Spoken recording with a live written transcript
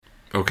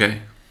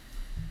Okay.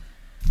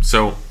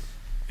 So,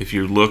 if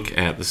you look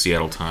at the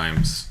Seattle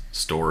Times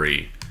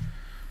story,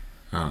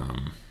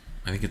 I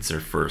think it's their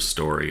first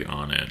story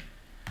on it.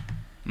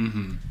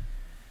 Mm-hmm.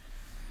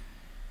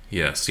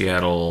 Yeah,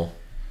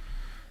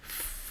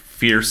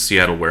 fierce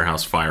Seattle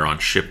warehouse fire on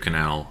Ship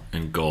Canal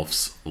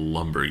engulfs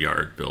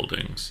lumberyard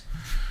buildings.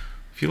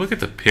 If you look at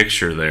the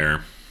picture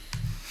there,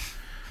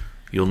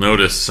 you'll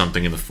notice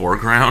something in the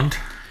foreground.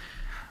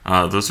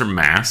 Those are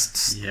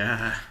masts.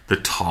 Yeah. The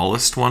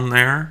tallest one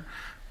there,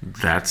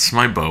 that's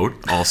my boat,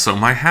 also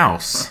my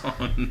house.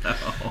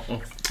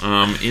 Oh,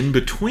 no. In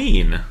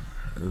between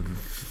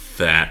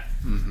that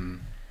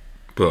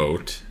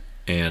boat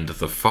and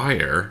the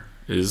fire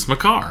is my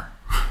car,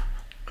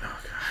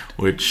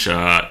 which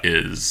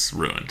is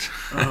ruined.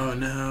 Oh,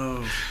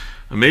 no.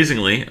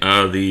 Amazingly,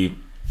 the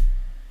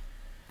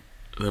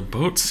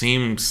boat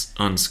seems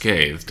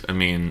unscathed. I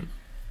mean,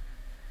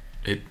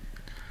 it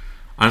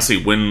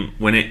honestly,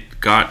 when it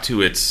got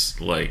to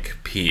its like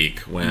peak,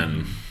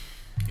 when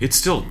it's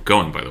still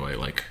going, by the way.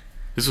 Like,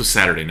 this was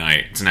Saturday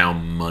night. It's now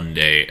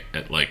Monday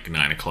at like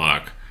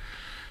 9:00.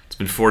 It's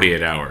been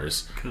 48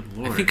 hours. Good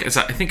Lord.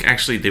 I think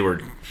actually they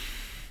were.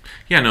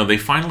 Yeah, no, they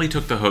finally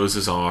took the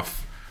hoses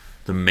off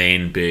the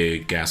main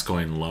big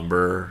Gascoigne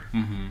lumber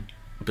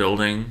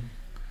building,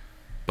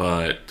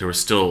 but there was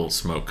still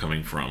smoke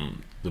coming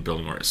from the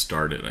building where it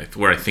started.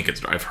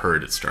 I've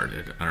heard it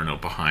started. I don't know,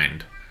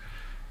 behind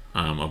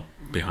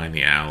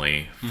the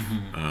alley.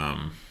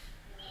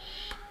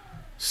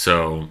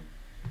 So,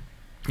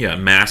 yeah,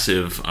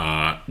 massive.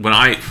 When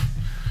I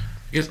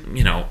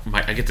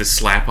get this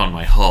slap on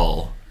my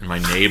hull, and my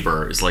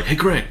neighbor is like, "Hey,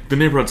 Greg, the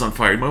neighborhood's on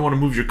fire. You might want to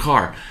move your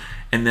car."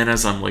 And then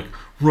as I'm like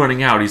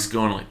running out, he's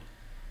going like,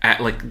 at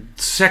like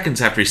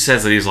seconds after he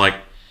says it, he's like,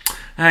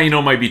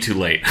 it might be too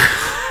late.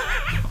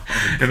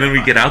 And then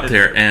we get out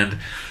there, and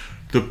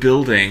the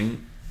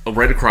building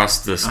right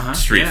across the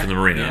street from the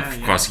marina,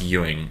 across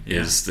Ewing,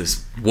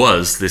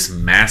 was this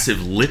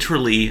massive,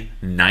 literally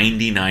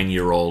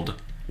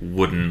 99-year-old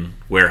wooden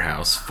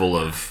warehouse full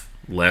of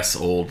less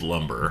old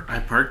lumber. I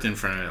parked in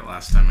front of it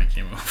last time I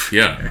came over.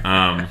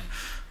 Yeah.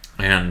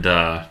 And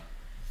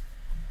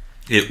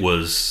it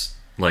was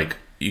like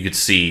you could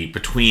see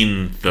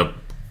between the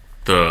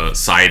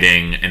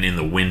siding and in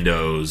the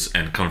windows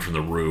and coming from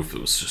the roof,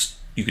 it was just,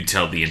 you could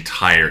tell the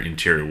entire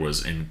interior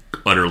was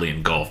utterly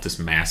engulfed, this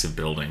massive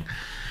building.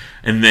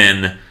 And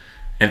then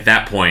at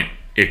that point,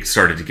 it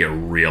started to get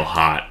real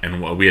hot,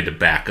 and we had to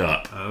back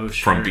up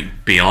from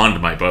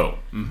beyond my boat,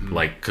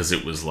 like, because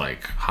it was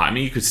like hot. I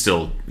mean,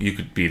 you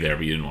could be there,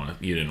 but you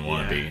didn't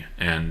want to be.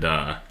 And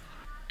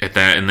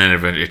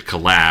then it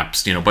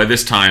collapsed. By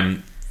this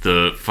time,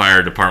 the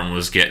fire department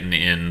was getting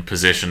in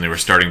position. They were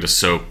starting to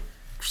soak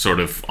sort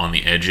of on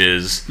the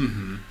edges,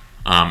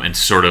 and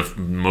sort of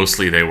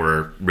mostly they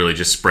were really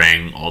just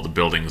spraying all the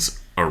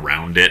buildings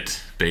around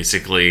it,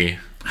 basically.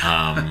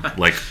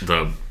 Like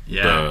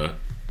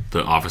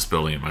the office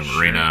building in my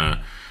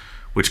marina,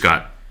 which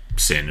got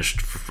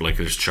singed, like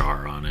there's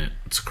char on it.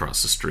 It's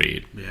across the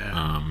street.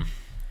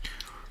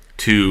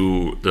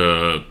 To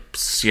the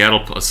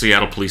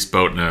Seattle police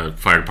boat and a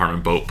fire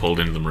department boat pulled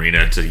into the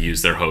marina to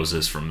use their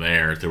hoses from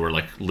there. There were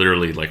like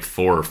literally like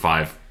 4 or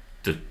 5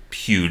 the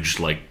huge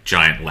like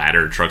giant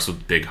ladder trucks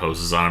with big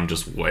hoses on them,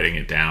 just wetting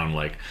it down.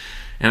 Like,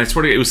 and I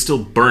swear to God, it was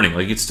still burning.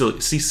 Like, you'd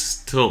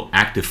still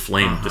active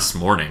flame this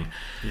morning.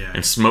 Yeah.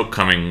 And smoke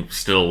coming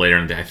still later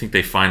in the day. I think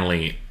they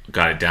finally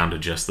got it down to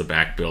just the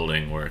back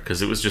building,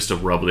 because it was just a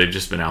rubble. They'd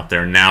just been out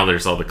there. Now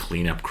there's all the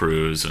cleanup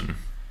crews and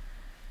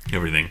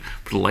everything.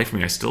 For the life of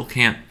me, I still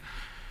can't.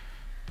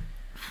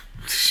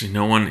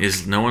 No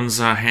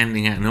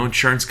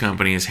insurance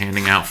company is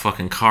handing out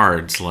fucking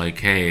cards like,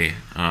 "Hey,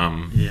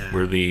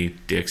 we're the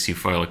dicks you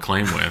file a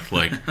claim with."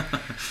 Like,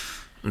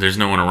 there's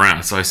no one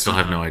around, so I still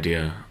have no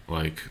idea.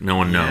 Like, no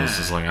one knows.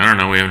 It's like, I don't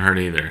know. We haven't heard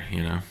either.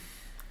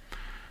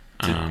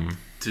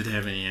 Did they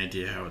have any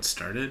idea how it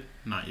started?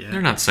 Not yet.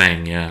 They're not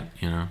saying yet.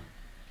 I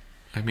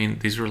mean,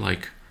 these were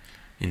like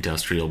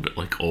industrial,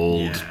 like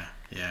old,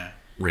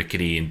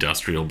 rickety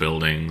industrial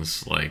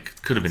buildings.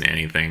 Like, could have been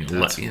anything.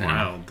 That's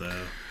wild,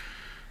 though.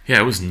 Yeah,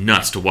 it was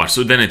nuts to watch.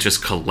 So then it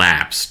just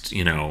collapsed,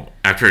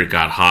 after it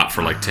got hot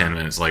for like 10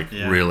 minutes, like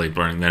really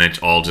burning. Then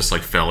it all just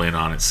like fell in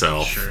on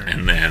itself. Sure.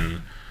 And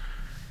then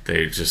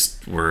they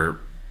just were,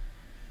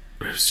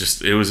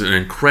 it was an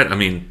incredible, I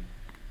mean,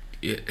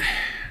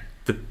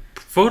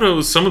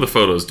 some of the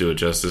photos do it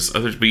justice,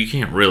 others, but you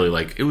can't really,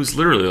 like, it was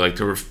literally like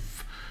there were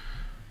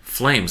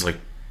flames like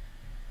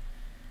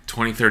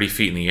 20, 30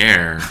 feet in the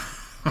air,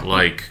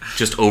 like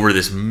just over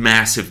this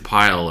massive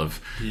pile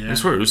of, I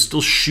swear it was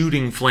still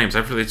shooting flames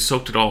after they'd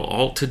soaked it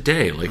all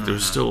today. Like, there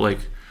was still like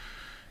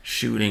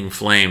shooting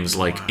flames,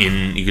 like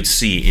you could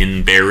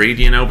see buried,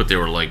 but they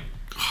were like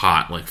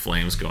hot, like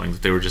flames going.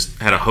 They were just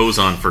had a hose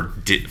on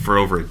for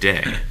over a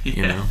day,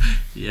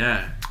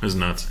 Yeah. It was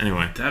nuts.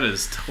 Anyway. That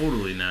is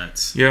totally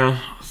nuts. Yeah.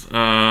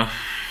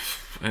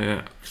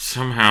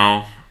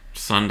 Somehow,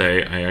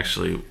 Sunday, I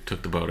actually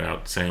took the boat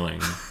out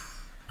sailing.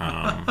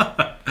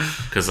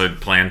 Because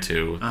I'd planned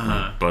to with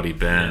my buddy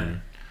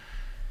Ben.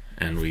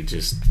 and we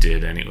just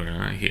did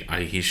anyway.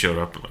 He showed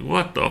up and like,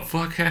 what the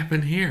fuck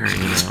happened here?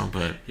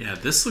 But Yeah,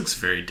 this looks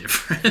very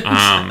different.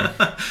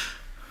 I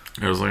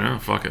was like, oh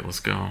fuck it,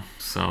 let's go.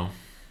 So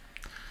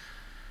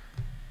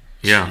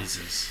yeah,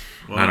 Jesus.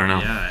 Well, I don't know.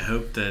 Yeah, I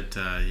hope that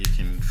you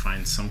can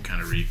find some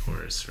kind of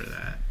recourse for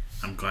that.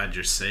 I'm glad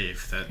you're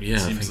safe. That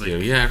seems thank like you.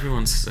 Yeah,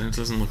 it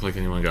doesn't look like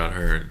anyone got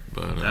hurt,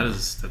 but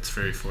that's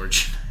very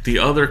fortunate. the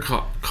other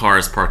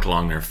cars parked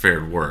along there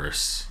fared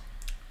worse.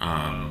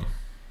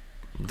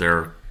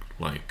 They're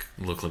like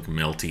look like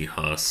melty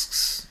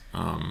husks.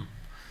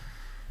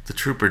 The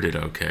trooper did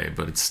okay,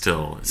 but it's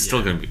still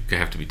gonna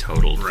have to be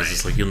totaled because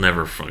it's like you'll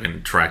never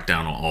fucking track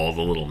down all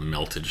the little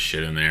melted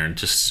shit in there and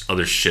just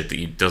other shit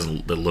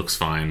that looks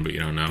fine but you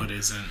don't know. But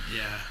isn't,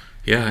 yeah.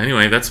 Yeah.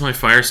 Anyway, that's my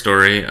fire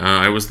story.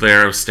 I was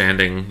there. I was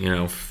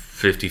standing,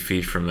 50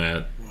 feet from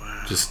that,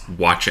 just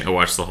watching. I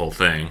watched the whole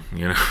thing.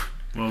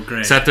 Well,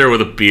 great. Sat there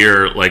with a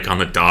beer like on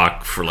the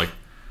dock for like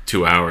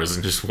 2 hours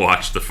and just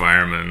watched the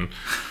firemen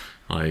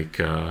like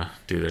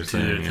do their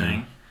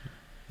thing.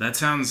 That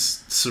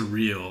sounds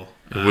surreal.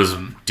 It was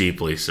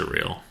deeply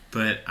surreal.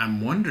 But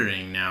I'm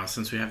wondering now,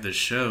 since we have this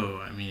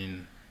show, I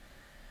mean,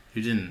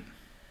 you didn't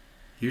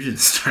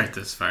start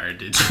this fire,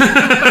 did you?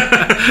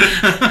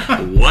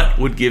 What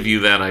would give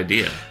you that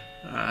idea?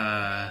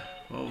 Well,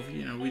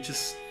 we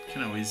just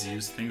can always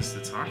use things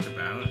to talk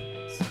about.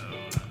 So.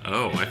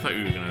 Oh, I thought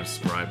you were going to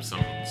describe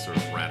some sort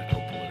of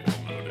radical political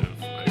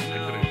motive. I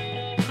couldn't.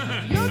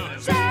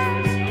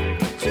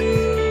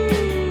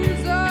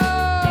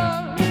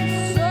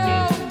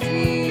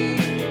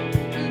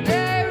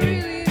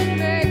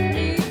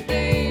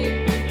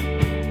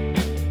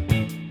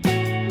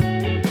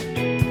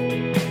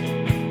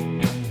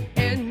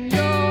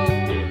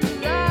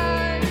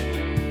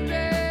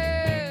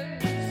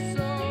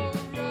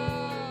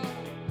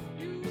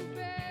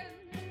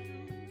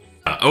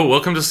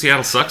 Welcome to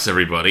Seattle Sucks,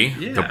 everybody.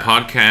 Yeah. The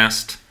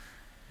podcast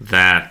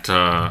that we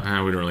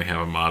don't really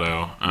have a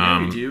motto.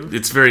 Yeah, we do.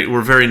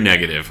 We're very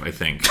negative, I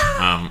think.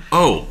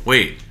 Oh,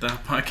 wait. The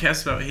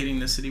podcast about hating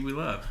the city we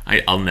love.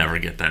 I'll never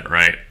get that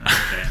right.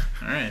 Okay,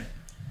 all right.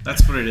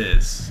 That's what it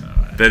is. So,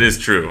 that is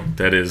true.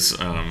 That is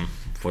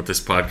what this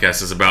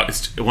podcast is about.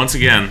 It's once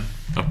again,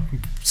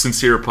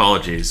 sincere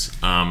apologies.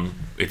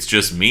 It's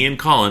just me and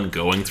Colin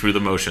going through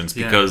the motions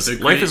because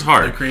life is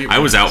hard. I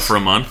was out for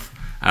a month,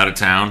 out of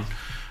town.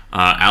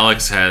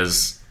 Alex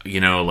has, he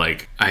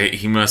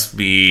must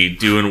be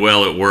doing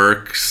well at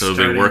work, so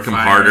they work him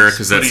harder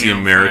because that's the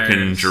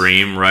American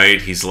dream,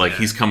 right? He's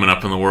he's coming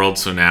up in the world,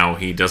 so now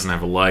he doesn't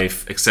have a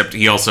life. Except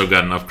he also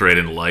got an upgrade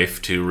in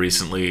life too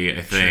recently,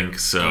 I think. True.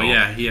 So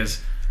he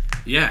has,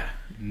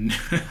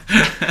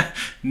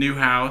 new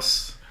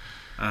house.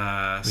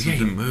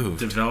 He moved.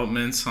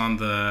 Developments on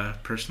the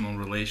personal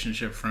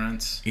relationship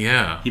fronts.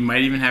 Yeah. He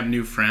might even have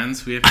new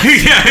friends. We have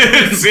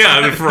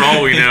for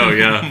all we know,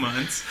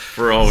 months.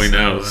 For all we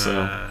know,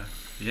 so.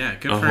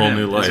 Good a for whole him,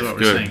 new life. Is what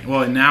we're saying.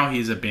 Well, now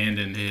he's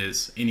abandoned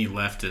any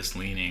leftist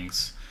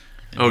leanings.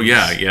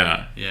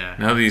 Yeah.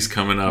 Now that he's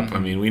coming up, Mm-hmm. I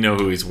mean, we know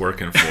who he's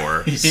working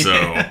for,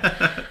 so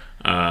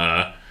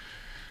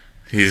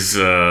he's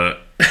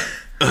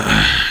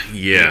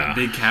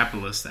big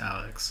capitalist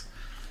Alex.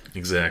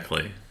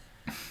 Exactly.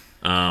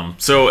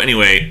 So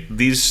anyway,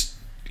 these,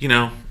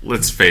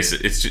 let's face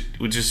it, it's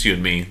just you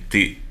and me.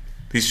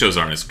 These shows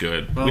aren't as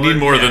good. We need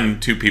more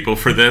than 2 people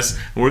for this.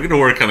 We're going to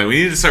work on it.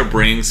 We need to start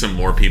bringing some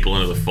more people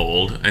into the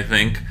fold, I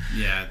think.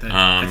 Yeah,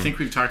 I think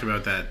we've talked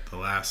about that the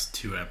last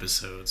 2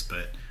 episodes,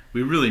 but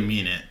we really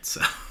mean it.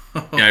 So.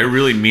 Yeah, I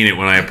really mean it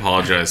when I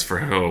apologize for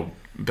how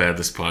bad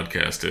this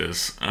podcast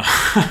is.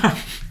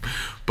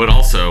 But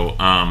also,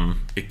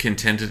 it can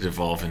tend to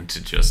devolve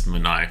into just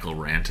maniacal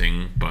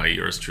ranting by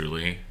yours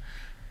truly.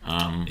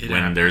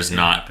 When there's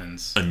not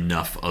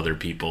enough other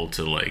people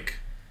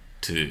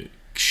to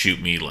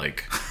shoot me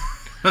looks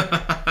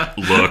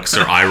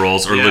or eye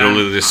rolls or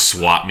literally just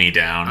swat me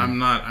down. I'm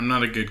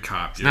not a good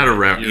cop. Not a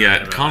ref.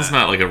 Yeah, Colin's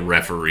not like a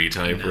referee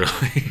type,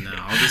 really. No,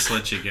 I'll just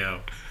let you go.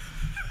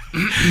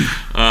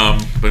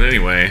 But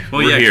anyway,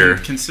 we're here.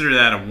 Consider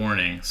that a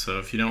warning. So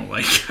if you don't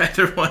like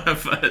either one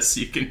of us,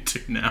 you can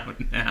tune out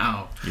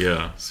now.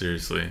 Yeah,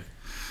 seriously.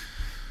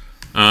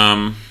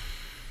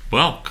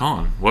 Well,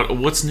 Colin,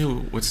 what's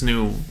new? What's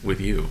new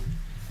with you?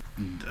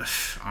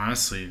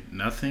 Honestly,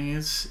 nothing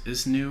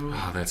is new.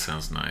 Oh, that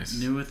sounds nice.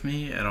 New with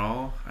me at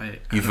all.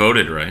 You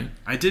voted, right?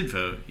 I did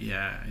vote.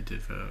 Yeah, I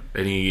did vote.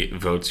 Any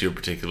votes you're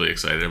particularly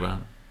excited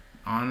about?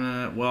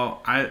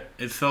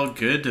 It felt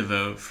good to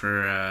vote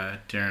for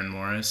Darren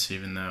Morris,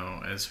 even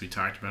though, as we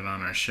talked about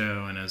on our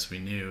show and as we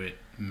knew, it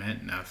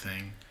meant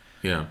nothing.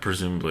 Yeah,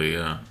 presumably,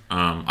 yeah.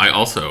 I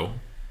also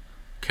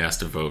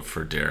cast a vote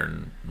for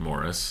Darren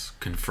Morris,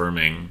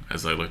 confirming,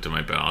 as I looked at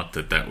my ballot,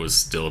 that was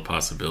still a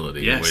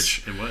possibility. Yes,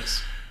 which it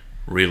was.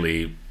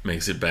 Really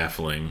makes it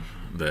baffling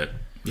that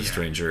the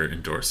stranger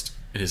endorsed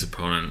his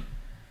opponent.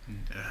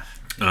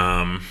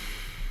 You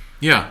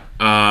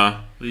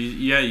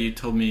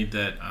told me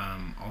that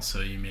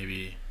also you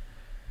maybe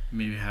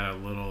had a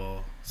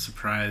little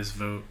surprise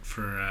vote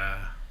for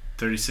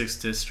 36th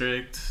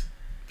District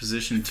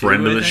position 2.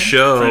 Friend of the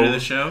show. Friend of the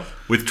show.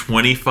 With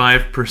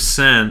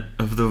 25%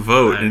 of the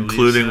vote, I believe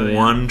including so, yeah.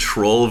 one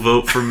troll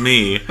vote from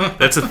me.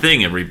 That's a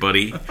thing,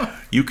 everybody.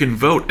 You can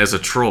vote as a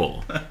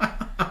troll.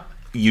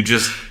 You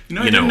just,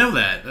 I didn't know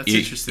that. That's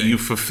interesting. You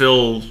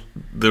fulfill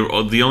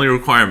the only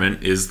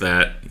requirement is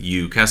that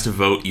you cast a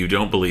vote you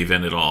don't believe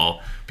in at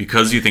all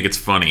because you think it's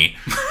funny,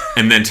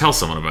 and then tell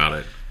someone about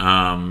it.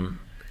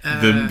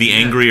 The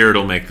angrier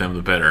it'll make them,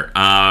 the better.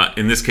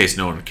 In this case,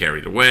 no one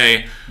carried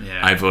away.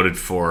 Yeah. I voted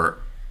for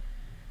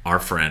our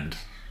friend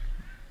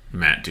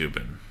Matt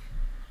Dubin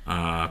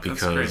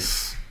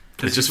because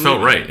it just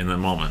felt right in the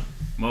moment.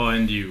 Well,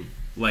 and you,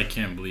 like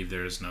him, believe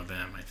there is no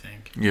them, I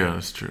think. Yeah,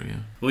 that's true,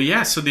 yeah. Well,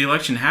 yeah, so the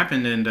election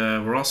happened, and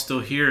we're all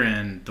still here,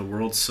 and the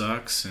world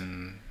sucks,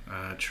 and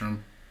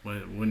Trump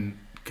wouldn't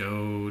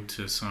go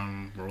to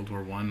some World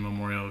War I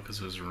memorial because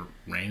it was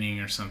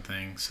raining or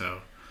something,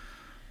 so...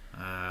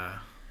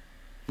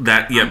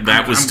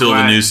 That was still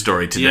the news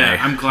story today. Yeah,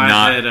 I'm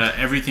glad that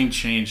everything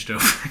changed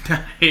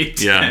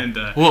overnight. Yeah. And,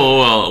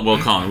 well,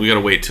 Colin, we got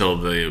to wait till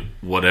the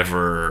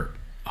whatever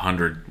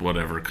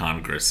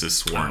Congress is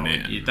sworn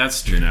in.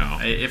 That's true. You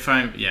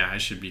I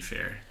should be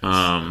fair.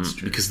 That's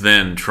true. Because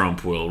then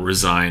Trump will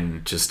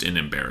resign just in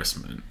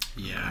embarrassment.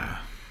 Yeah.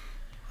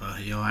 Well,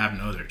 he'll have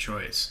no other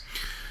choice.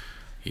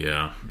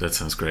 Yeah, that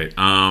sounds great.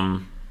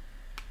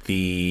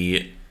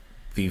 The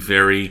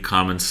very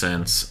common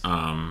sense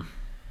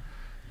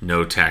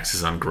no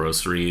taxes on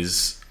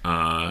groceries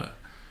ban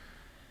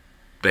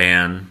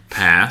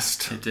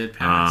passed. It did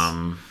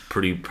pass.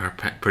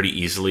 Pretty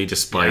easily,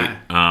 despite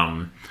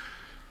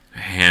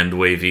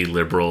hand-wavy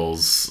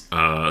liberals'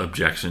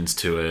 objections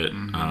to it,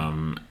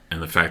 and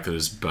the fact that it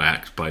was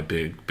backed by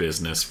big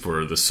business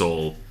for the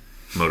sole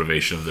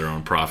motivation of their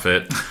own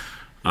profit.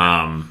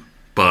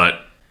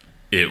 But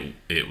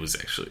it was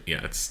actually,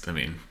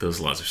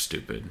 those laws are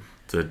stupid.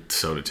 The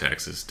soda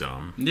tax is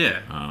dumb. Yeah.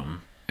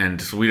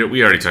 And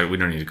we already talked. We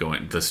don't need to go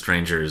in. The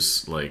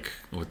strangers, like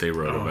what they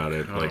wrote about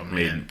it,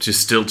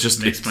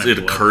 it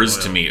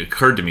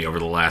occurred to me over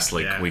the last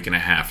week and a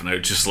half, and I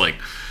would just like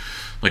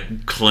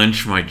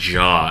clench my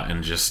jaw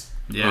and just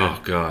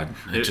oh god,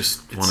 I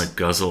just want to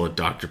guzzle a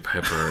Dr.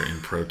 Pepper in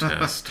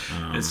protest.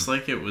 It's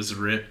like it was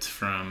ripped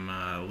from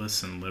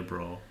 "Listen,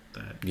 Liberal."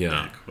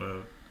 That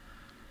quote.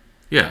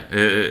 Yeah,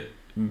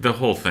 the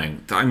whole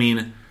thing. I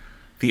mean,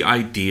 the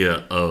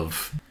idea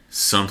of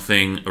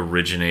something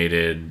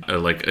originated,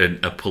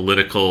 a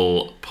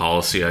political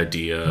policy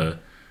idea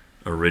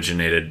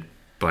originated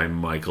by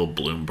Michael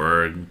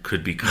Bloomberg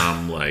could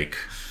become like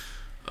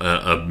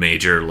a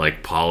major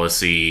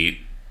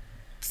policy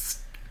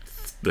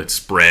that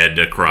spread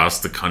across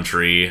the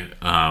country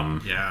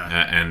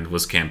and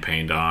was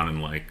campaigned on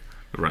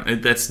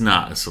and that's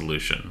not a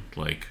solution.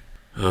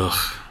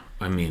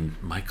 I mean,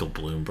 Michael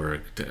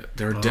Bloomberg,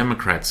 there are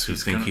Democrats who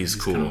think he's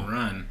cool. He's gonna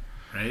run,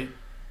 right?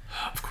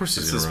 Of course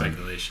he's going to run. That's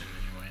speculation,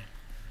 anyway.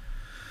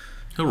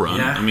 He'll run.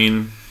 Yeah. I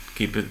mean,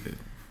 keep it...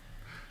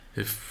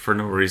 If for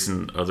no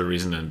other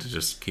reason than to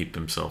just keep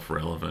himself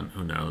relevant,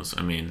 who knows?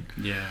 I mean...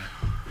 Yeah.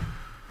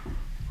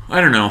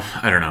 I don't know.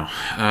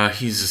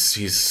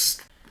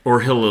 He's...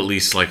 Or he'll at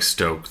least,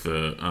 stoke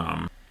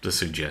the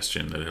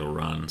suggestion that he'll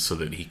run so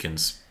that he can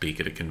speak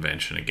at a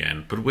convention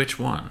again. But which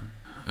one?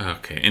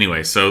 Okay,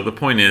 anyway, so the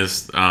point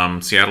is,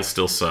 Seattle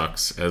still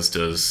sucks, as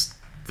does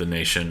the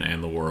nation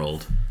and the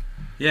world.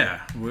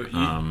 Yeah,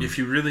 if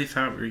you really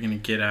thought we were going to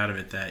get out of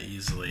it that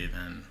easily,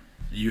 then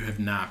you have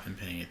not been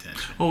paying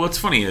attention. Well, what's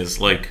funny is,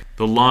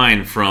 the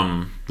line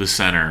from the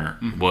center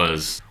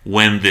was,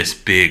 when this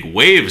big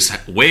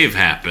wave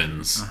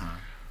happens,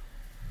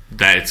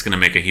 that it's going to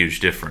make a huge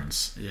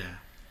difference. Yeah.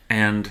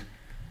 And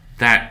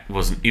that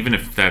wasn't, even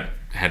if that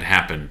had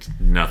happened,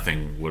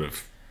 nothing would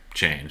have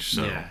changed.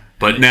 So. Yeah.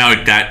 But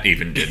now that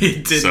even didn't.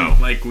 It didn't, so.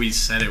 like we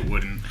said it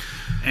wouldn't.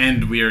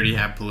 And we already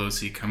have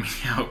Pelosi coming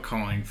out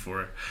calling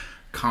for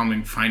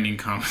finding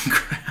common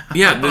ground.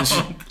 Yeah,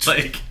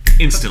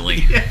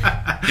 instantly.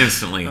 Yeah.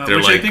 Instantly. They're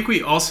which I think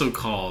we also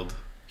called.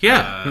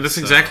 Yeah, that's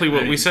exactly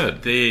what we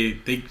said.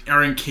 They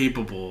are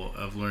incapable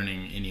of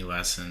learning any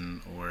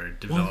lesson or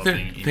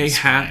developing any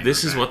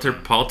this is what their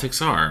politics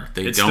are.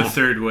 It's the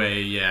third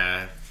way,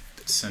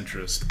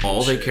 centrist bullshit.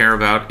 All they care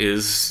about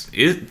is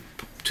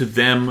to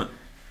them,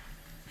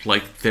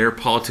 their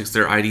politics,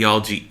 their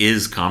ideology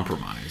is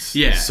compromise.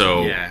 Yeah.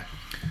 So yeah,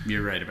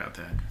 you're right about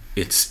that.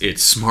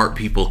 It's smart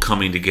people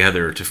coming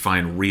together to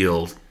find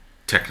real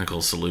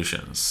technical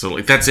solutions.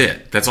 So that's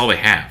it. That's all they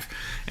have.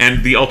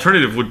 And the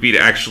alternative would be to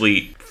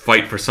actually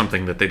fight for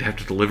something that they'd have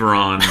to deliver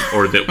on,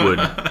 or that would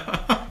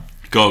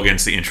go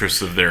against the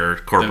interests of their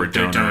corporate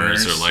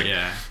donors. Or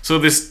So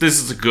this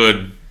is a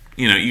good.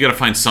 You got to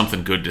find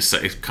something good to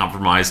say.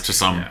 Compromise to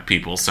some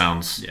people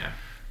sounds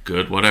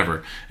good.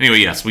 Whatever. Anyway,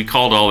 yes, we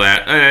called all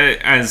that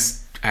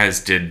as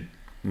did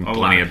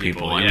plenty of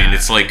people. I mean,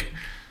 it's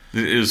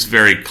it was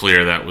very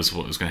clear that was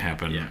what was going to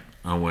happen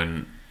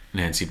when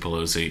Nancy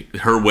Pelosi,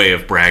 her way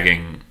of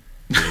bragging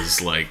is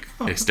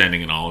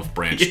extending an olive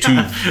branch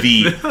to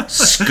the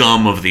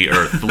scum of the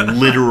earth, the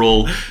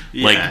literal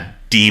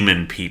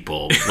demon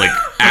people, like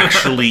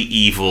actually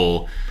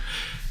evil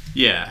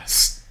Yeah.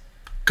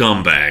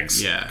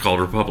 scumbags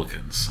called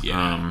Republicans.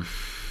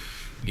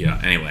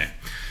 Anyway.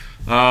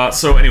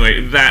 So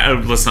anyway,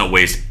 that let's not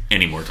waste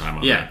any more time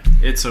on that.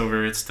 It's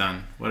over. It's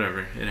done.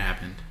 Whatever. It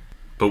happened.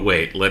 But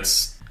wait,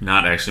 let's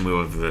not actually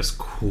move over to this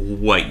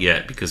quite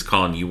yet, because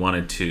Colin, you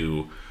wanted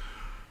to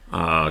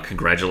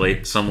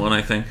congratulate someone,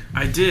 I think.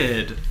 I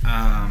did.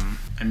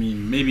 I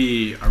mean,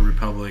 maybe our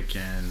republic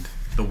and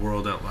the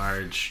world at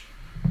large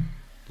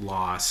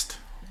lost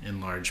in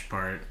large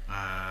part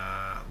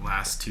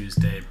last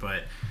Tuesday,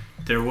 but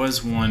there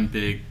was one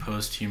big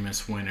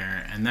posthumous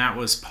winner, and that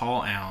was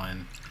Paul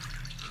Allen,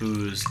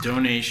 whose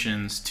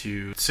donations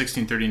to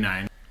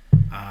 1639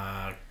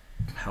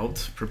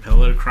 helped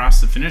propel it across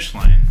the finish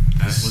line.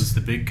 That was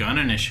the Big Gun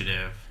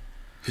Initiative.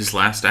 His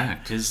last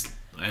act. As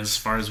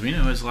far as we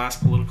know, his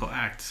last political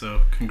act.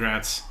 So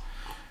congrats,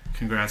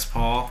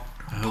 Paul.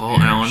 Paul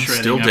Allen,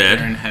 still up dead.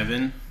 There in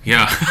heaven.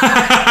 Yeah.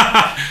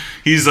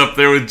 He's up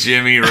there with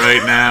Jimmy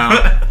right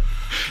now.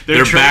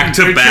 They're back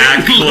to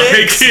back.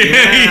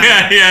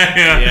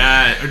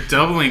 Yeah, or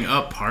doubling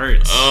up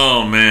parts.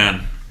 Oh,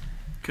 man.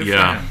 Good for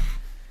him.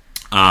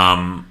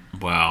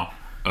 Wow.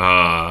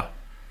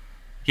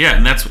 Yeah,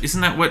 and that's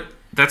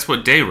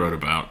what Day wrote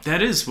about.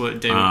 That is what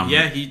Day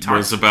he talked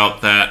was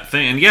about that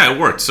thing. And yeah, it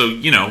worked. So,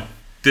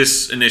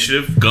 this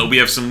initiative, we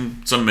have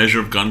some measure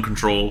of gun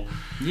control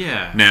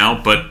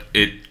now, but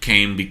it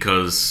came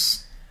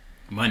because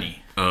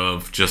money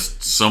of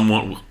just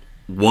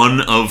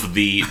one of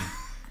the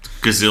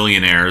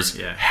gazillionaires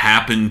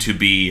happened to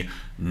be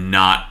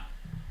not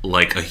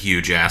like a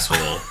huge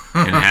asshole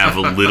and have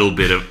a little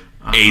bit of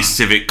a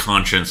civic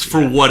conscience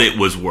for what it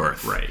was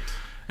worth. Right.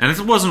 And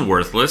it wasn't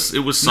worthless. It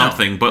was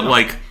something,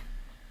 we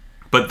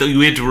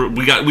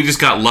just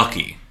got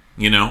lucky,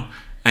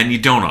 and you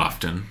don't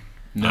often.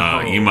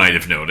 No. You might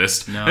have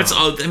noticed. No.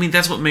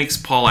 That's what makes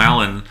Paul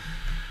Allen.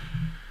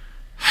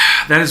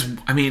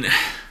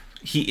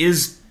 He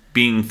is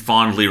being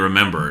fondly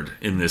remembered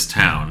in this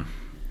town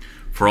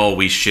for all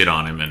we shit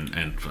on him,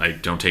 and I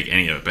don't take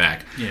any of it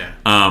back. Yeah.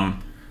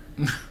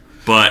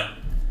 But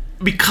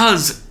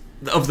because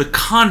of the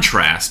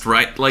contrast,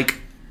 right?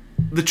 Like,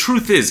 the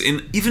truth is,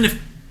 even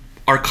if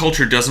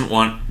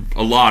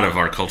a lot of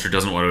our culture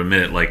doesn't want to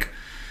admit it, like,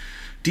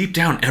 deep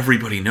down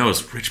everybody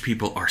knows rich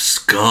people are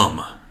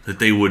scum, that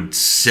they would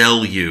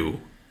sell you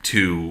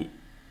to,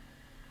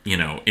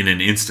 in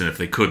an instant if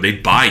they could.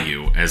 They'd buy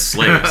you as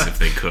slaves if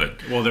they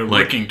could. Well, they're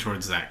working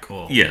towards that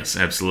goal. Yes,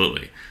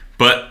 absolutely.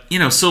 But,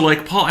 so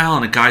like Paul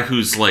Allen, a guy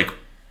whose like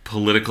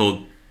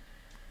political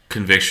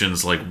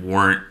convictions like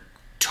weren't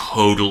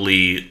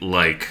totally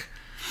like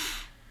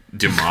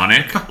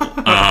demonic.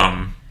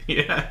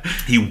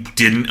 He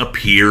didn't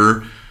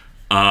appear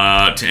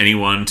to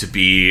anyone to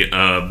be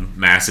a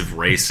massive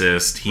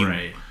racist. He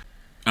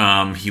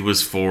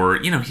was for,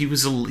 he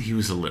was a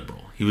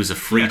liberal. He was a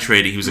free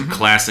trading. He was a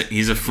classic.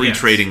 He's a free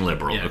trading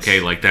liberal. Yes. Okay,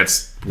 like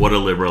that's what a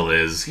liberal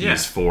is. He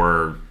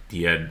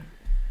had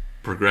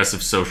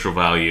progressive social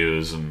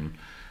values and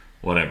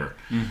whatever.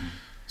 Mm-hmm.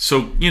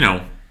 So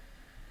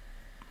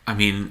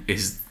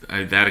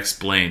that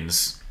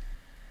explains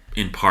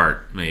in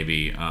part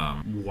maybe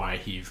why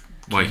he's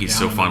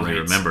so fondly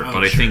remembered.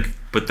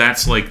 But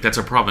that's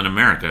a problem in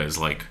America, is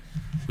like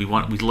we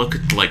look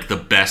at like the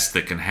best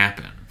that can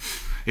happen.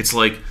 It's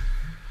like,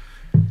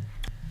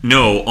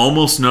 no,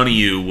 almost none of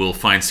you will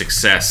find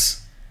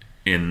success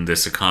in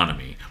this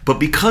economy. But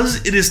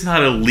because it is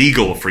not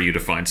illegal for you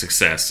to find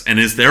success, and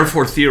is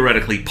therefore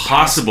theoretically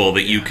possible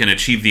that you can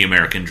achieve the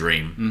American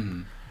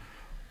dream,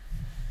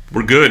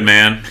 we're good,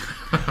 man.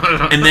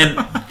 And then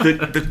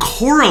the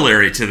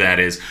corollary to that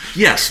is,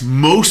 yes,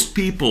 most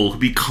people who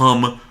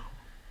become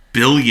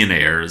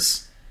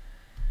billionaires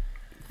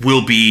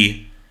will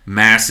be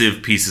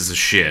massive pieces of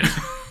shit.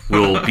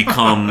 Will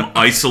become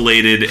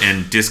isolated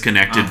and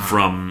disconnected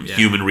from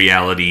human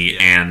reality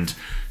and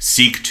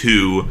seek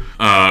to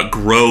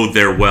grow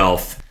their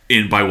wealth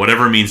by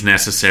whatever means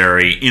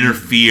necessary,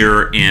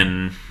 interfere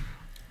in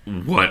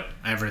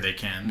whatever they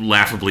can,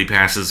 laughably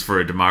passes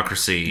for a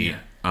democracy,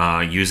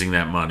 using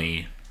that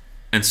money.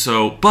 And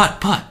so,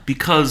 but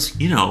because,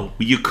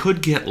 you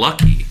could get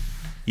lucky.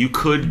 You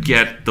could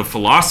get the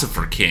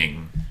philosopher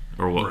king,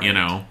 or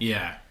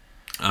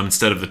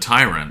instead of the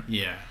tyrant.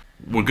 Yeah.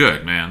 We're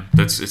good, man.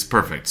 It's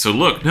perfect. So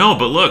look,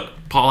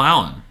 Paul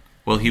Allen.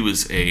 Well, he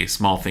was a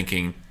small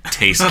thinking,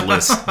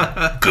 tasteless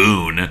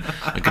goon,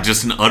 like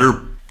just an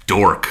utter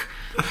dork.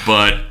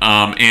 But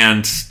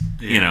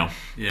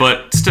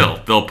but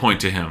still, they'll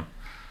point to him,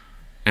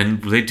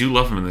 and they do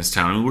love him in this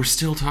town. I mean, we're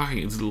still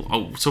talking.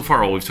 So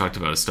far, all we've talked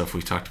about is stuff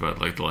we've talked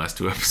about like the last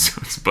 2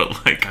 episodes.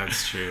 But like,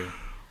 that's true.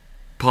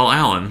 Paul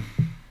Allen,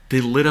 they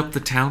lit up the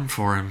town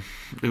for him.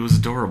 It was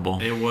adorable.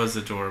 It was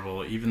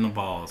adorable. Even the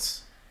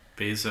balls.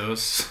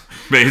 Bezos,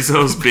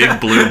 big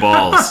blue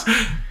balls.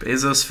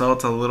 Bezos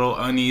felt a little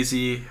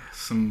uneasy,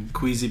 some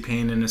queasy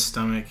pain in his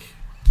stomach.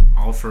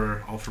 All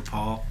for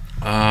Paul.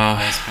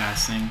 Nice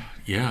passing.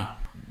 Yeah.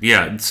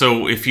 Yeah,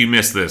 so if you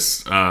missed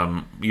this,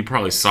 you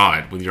probably saw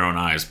it with your own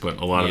eyes, but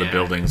a lot of the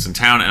buildings in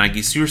town, and I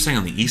guess you were saying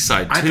on the east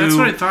side too, that's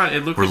what I thought.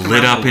 It looked were like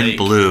lit up in lake.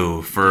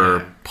 blue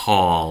for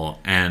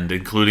Paul, and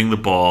including the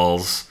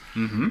balls,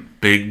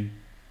 big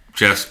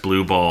Jeff's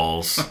blue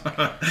balls.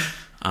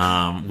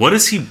 What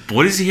does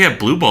he have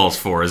blue balls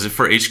for? Is it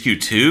for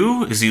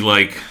HQ2? Is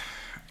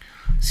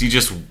he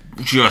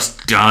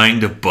just dying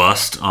to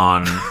bust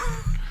on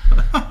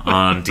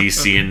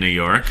DC and New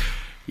York?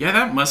 Yeah,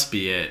 that must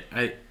be it.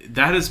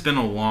 That has been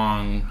a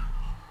long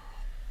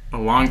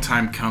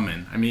time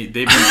coming. I mean,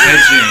 they've been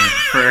edging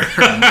for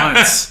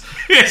months.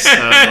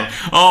 So,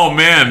 oh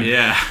man,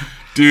 yeah,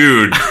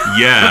 dude,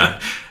 yeah.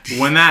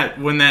 when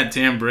that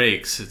dam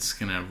breaks, it's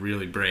gonna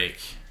really break.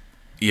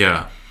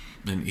 Yeah,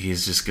 and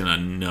he's just gonna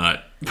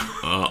nut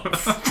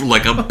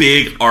like a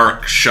big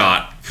arc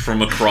shot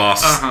from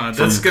across from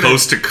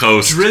coast to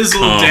coast,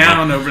 drizzle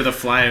down over the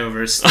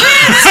flyovers.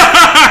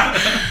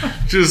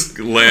 just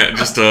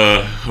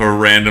a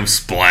random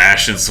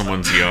splash in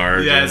someone's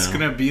yard. Yeah, it's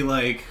gonna be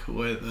like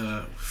what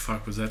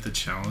fuck was that? The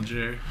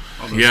Challenger?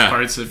 All those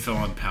parts that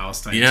fell in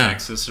Palestine,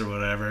 Texas, or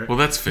whatever. Well,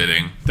 that's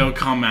fitting. They'll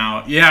come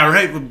out. Yeah,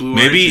 right. With Blue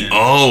Maybe.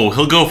 Origin.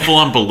 He'll go full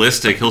on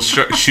ballistic. He'll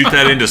shoot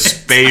that into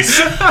space,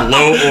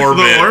 low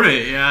orbit. Low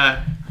orbit.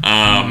 Yeah.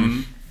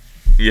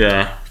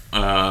 Yeah.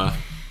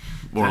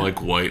 More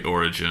like White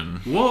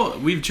Origin. Well,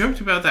 we've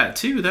joked about that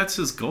too. That's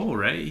his goal,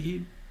 right?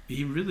 He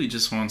really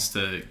just wants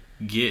to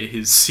get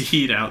his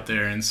seed out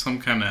there in some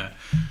kind of.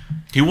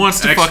 He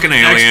wants to fucking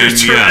alien.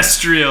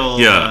 Extraterrestrial.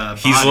 Yeah.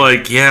 He's body.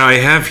 like, yeah, I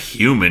have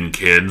human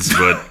kids,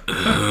 but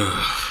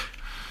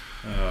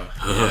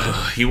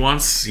he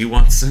wants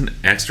an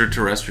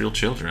extraterrestrial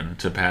children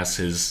to pass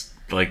his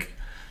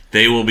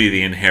they will be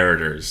the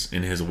inheritors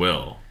in his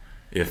will.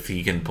 If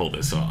he can pull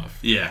this off,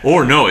 yeah.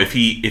 Or no, if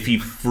he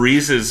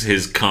freezes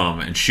his cum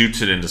and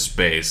shoots it into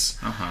space,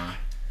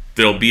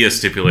 there'll be a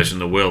stipulation in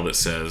the will that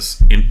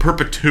says, in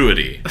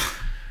perpetuity,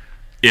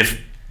 if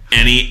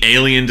any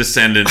alien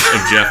descendants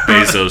of Jeff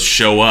Bezos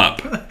show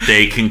up,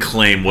 they can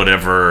claim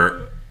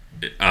whatever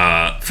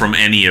from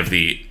any of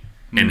the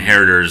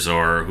inheritors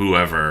or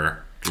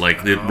whoever.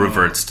 It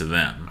reverts to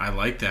them. I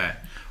like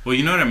that. Well,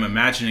 you know what I'm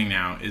imagining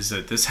now is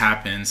that this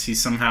happens. He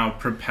somehow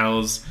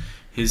propels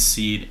his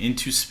seed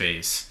into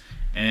space,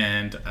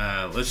 and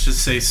let's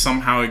just say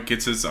somehow it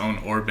gets its own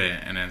orbit,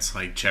 and it's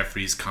like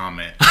Jeffrey's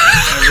comet.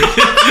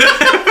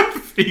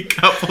 Every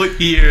couple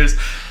of years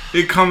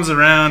it comes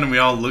around and we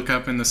all look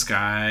up in the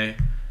sky,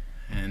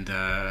 and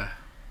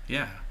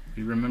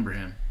we remember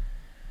him.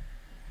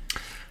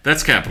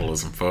 That's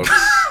capitalism, folks.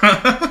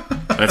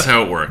 That's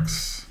how it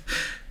works.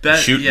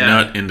 Shoot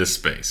nut into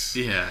space.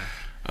 Yeah.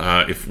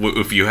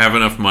 If you have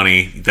enough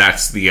money,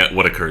 that's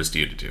what occurs to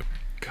you to do.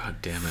 God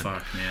damn it.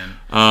 Fuck,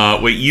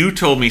 man. Wait, you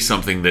told me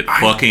something that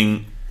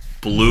fucking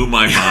blew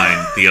my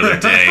mind the other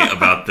day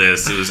about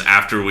this. It was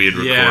after we had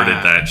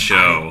recorded that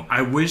show.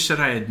 I wish that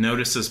I had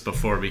noticed this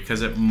before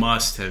because it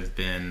must have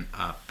been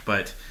up.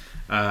 But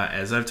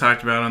as I've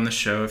talked about on the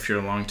show, if you're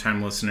a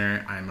longtime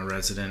listener, I'm a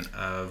resident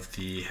of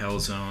the Hell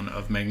Zone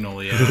of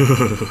Magnolia,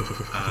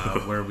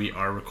 where we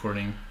are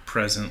recording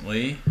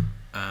presently.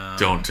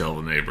 Don't tell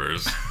the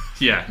neighbors.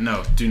 Yeah,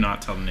 no, do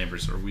not tell the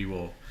neighbors, or we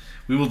will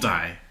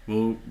die.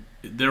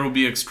 There will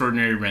be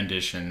extraordinary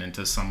rendition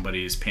into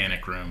somebody's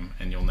panic room,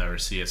 and you'll never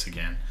see us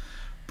again.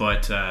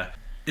 But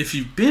if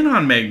you've been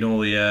on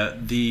Magnolia,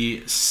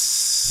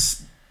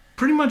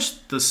 pretty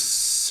much the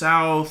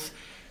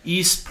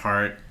southeast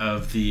part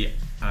of the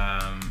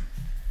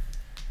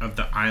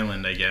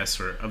island, I guess,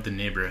 or of the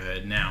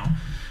neighborhood now,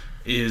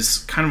 is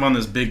kind of on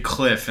this big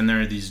cliff, and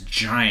there are these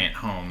giant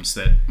homes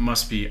that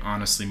must be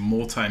honestly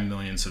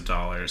multi-millions of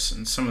dollars,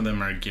 and some of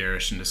them are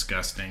garish and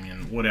disgusting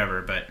and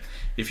whatever. But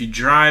if you're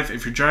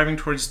driving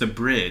towards the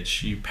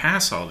bridge, you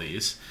pass all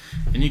these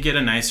and you get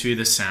a nice view of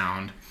the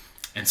sound,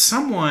 and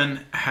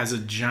someone has a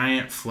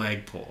giant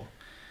flagpole,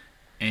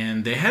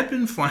 and they had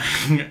been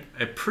flying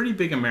a pretty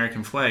big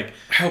American flag.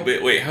 How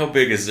big? Wait, how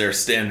big is their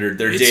standard?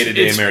 Their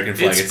day-to-day American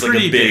flag? It's like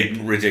a big,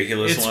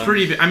 ridiculous one. It's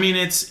pretty big. I mean,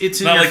 it's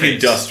not like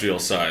industrial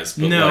size,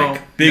 but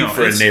big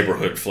for a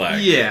neighborhood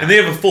flag. Yeah, and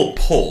they have a full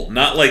pole,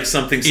 not like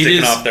something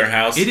sticking off their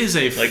house. It is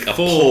a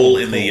pole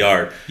in the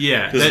yard.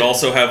 Yeah. Does it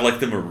also have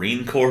the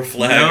Marine Corps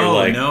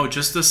flag? No,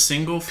 just a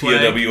single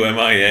flag.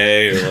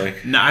 POWMIA or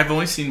No, I've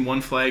only seen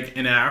one flag,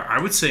 and I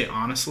would say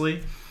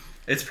honestly,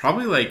 it's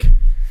probably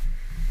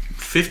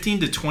 15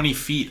 to 20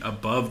 feet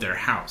above their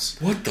house.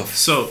 What the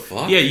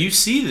fuck? Yeah, you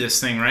see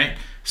this thing, right?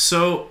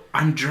 So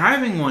I'm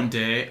driving one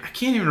day, I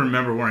can't even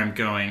remember where I'm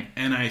going,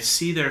 and I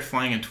see they're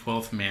flying a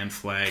 12th man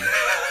flag.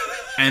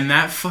 And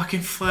that fucking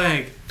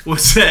flag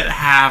was at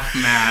half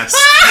mast.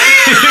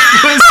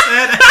 It was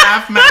at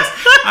half mast.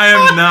 I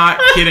am not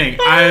kidding.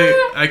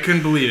 I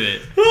couldn't believe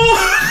it.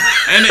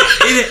 And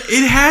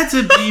it had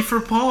to be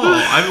for Paul.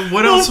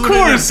 What else would it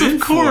have been for?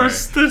 Of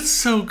course. That's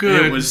so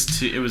good. It was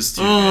too good. It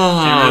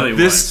really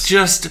was.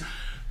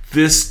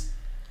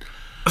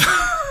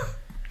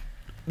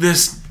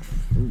 This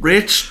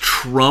rich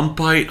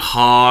Trumpite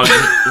hog,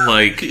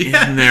 like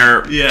in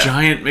their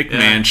giant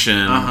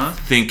McMansion,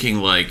 thinking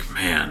like,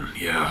 man,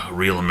 a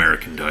real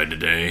American died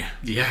today.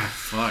 Yeah,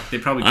 fuck. They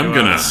probably go out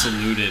and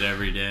salute it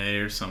every day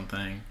or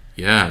something.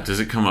 Yeah, does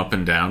it come up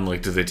and down?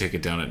 Like, do they take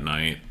it down at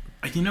night?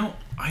 You know,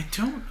 I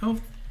don't know.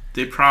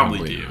 They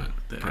probably do.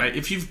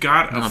 If you've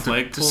got a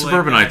flagpole, the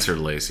suburbanites are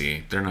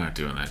lazy. They're not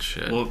doing that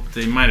shit. Well,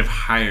 they might have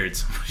hired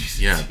somebody to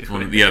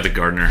do it. The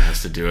gardener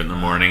has to do it in the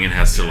morning and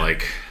has to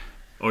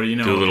or do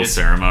a little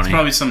ceremony. It's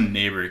probably some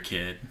neighbor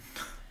kid.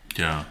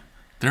 Yeah,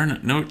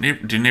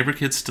 do neighbor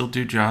kids still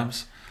do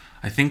jobs?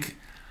 I think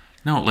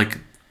no. Like,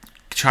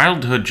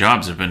 childhood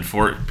jobs have been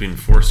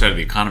forced out of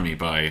the economy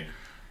by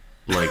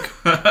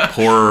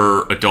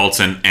poor adults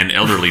and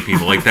elderly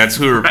people. Like, that's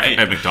who are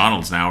at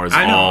McDonald's now.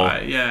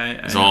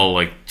 Is all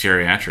like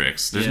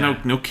geriatrics. There's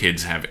no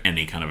kids have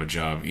any kind of a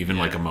job, even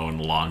like a mowing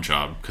the lawn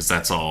job, because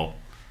that's all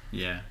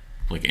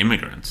like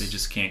immigrants. They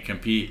just can't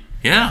compete.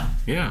 Yeah.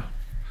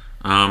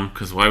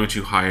 Because why would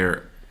you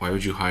hire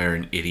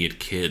an idiot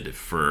kid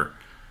for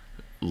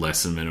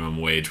less than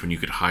minimum wage when you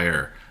could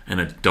hire an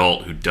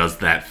adult who does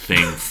that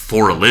thing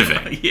for a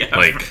living?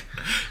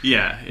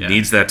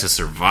 Needs that to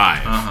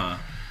survive.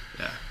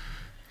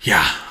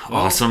 Yeah,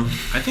 awesome.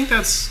 I think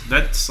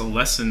that's a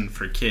lesson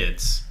for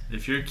kids.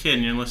 If you're a kid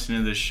and you're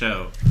listening to this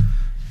show,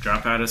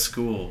 drop out of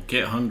school,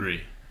 get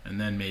hungry, and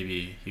then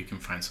maybe you can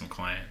find some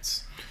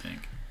clients, I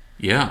think.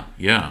 Yeah.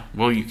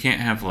 Well, you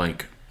can't have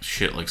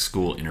shit like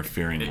school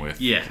interfering with.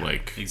 Yeah,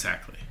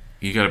 exactly.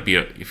 You gotta be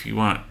if you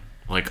want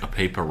a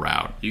paper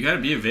route, you gotta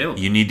be available.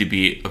 You need to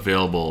be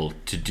available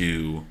to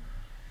do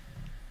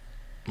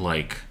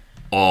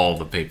all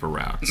the paper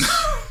routes.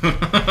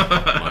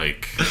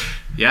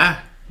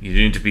 You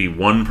need to be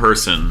one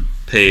person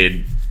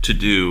paid to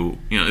do,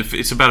 if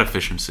it's about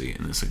efficiency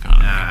in this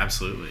economy. Yeah,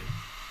 absolutely.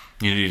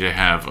 You need to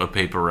have a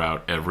paper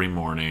route every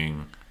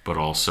morning, but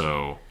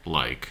also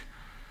the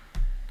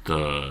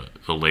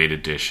late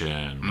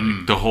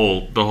edition, the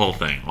whole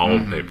thing, all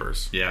the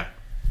papers. Yeah.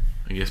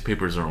 I guess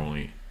papers are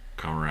only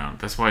come around.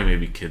 That's why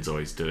maybe kids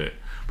always did it.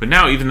 But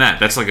now even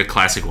that's a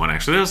classic one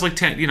actually. That was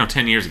 10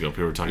 years ago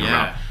people were talking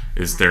about.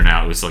 Is there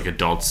now? It was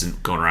adults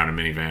going around in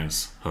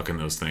minivans hooking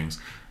those things.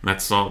 And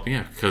that's all,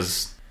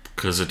 because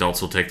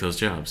adults will take those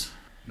jobs.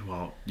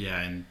 Well,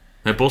 yeah, and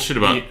that bullshit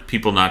about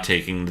people not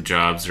taking the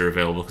jobs that are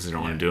available because they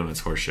don't want to do them,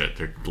 it's horseshit.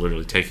 They're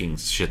literally taking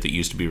shit that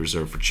used to be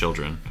reserved for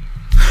children.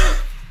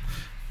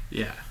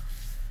 Yeah,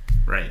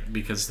 right,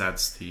 because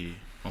that's the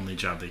only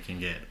job they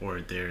can get,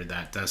 or they're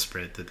that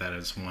desperate that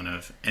is one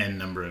of N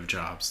number of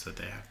jobs that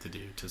they have to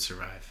do to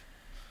survive.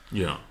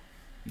 Yeah.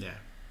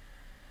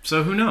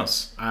 So who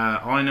knows?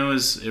 All I know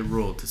is it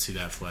ruled to see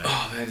that flag.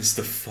 Oh, that is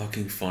the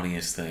fucking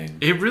funniest thing.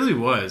 It really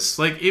was.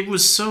 It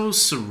was so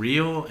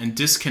surreal and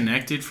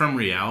disconnected from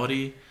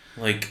reality.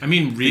 You would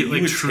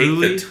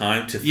truly take the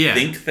time to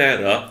think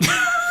that up.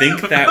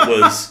 Think that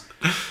was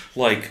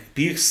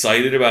be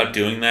excited about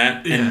doing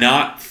that, and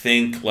not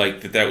think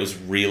that was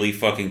really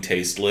fucking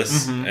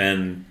tasteless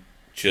and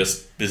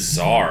just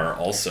bizarre.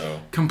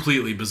 Also,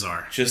 completely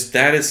bizarre. Just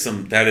that is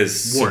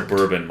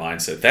suburban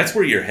mindset. That's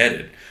where you're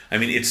headed. I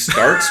mean, it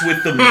starts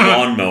with the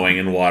lawn mowing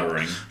and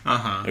watering.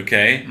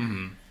 Okay?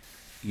 Mm-hmm.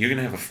 You're going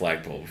to have a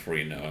flagpole before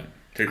you know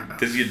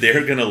it.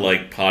 They're going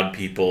to, pod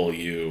people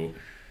you.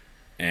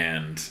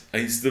 And I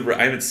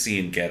haven't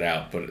seen Get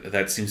Out, but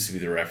that seems to be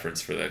the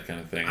reference for that kind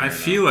of thing. I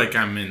feel like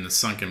I'm in the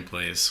sunken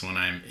place when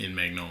I'm in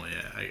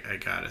Magnolia, I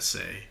gotta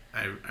say.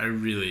 I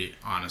really,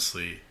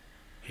 honestly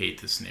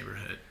hate this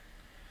neighborhood.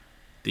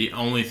 The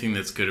only thing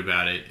that's good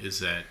about it is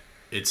that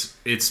it's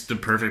the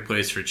perfect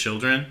place for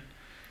children.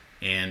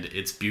 And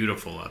it's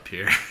beautiful up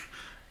here.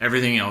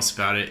 Everything else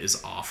about it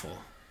is awful.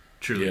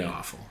 Truly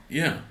awful.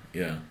 Yeah.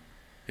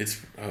 It's,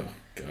 oh,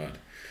 God.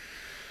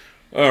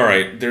 All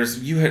right,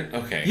 you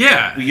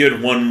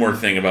had one more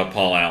thing about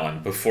Paul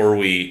Allen before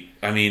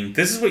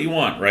this is what you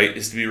want, right?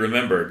 Is to be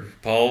remembered.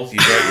 Paul, you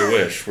got your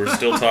wish. We're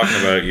still talking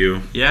about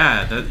you.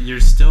 Yeah, you're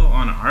still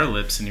on our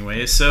lips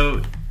anyway.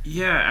 So,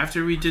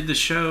 after we did the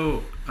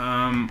show,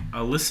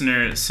 a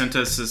listener sent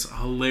us this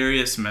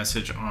hilarious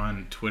message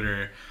on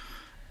Twitter.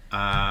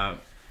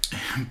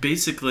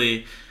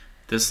 Basically,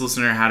 this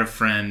listener had a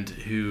friend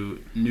who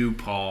knew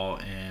Paul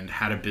and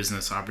had a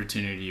business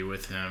opportunity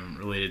with him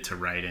related to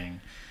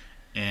writing.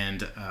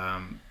 And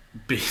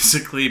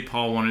basically,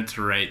 Paul wanted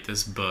to write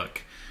this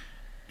book,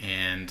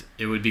 and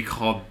it would be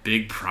called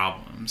Big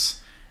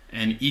Problems.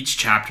 And each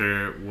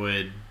chapter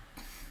would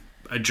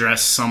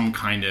address some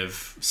kind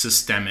of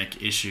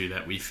systemic issue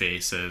that we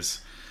face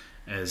as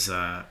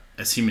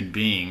human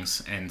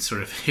beings, and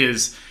sort of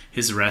his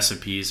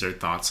recipes or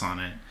thoughts on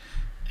it.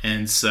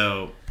 And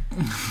so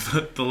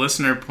the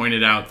listener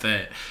pointed out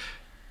that,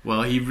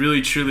 well, he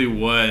really truly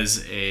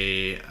was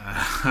a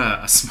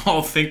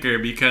small thinker,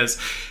 because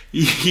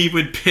he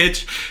would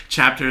pitch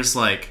chapters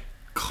like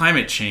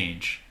climate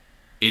change.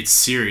 It's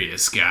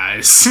serious,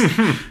 guys.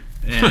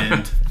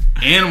 And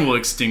animal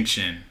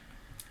extinction.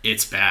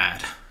 It's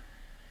bad.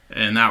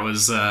 And that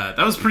was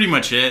pretty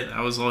much it.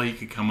 That was all he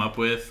could come up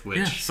with.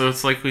 So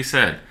it's like we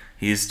said.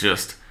 He's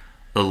just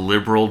a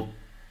liberal,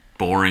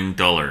 boring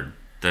dullard.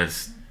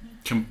 That's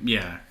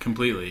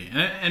completely.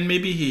 And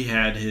maybe he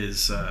had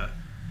his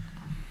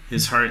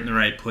heart in the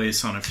right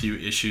place on a few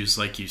issues,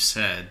 like you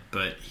said,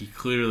 but he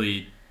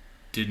clearly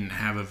didn't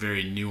have a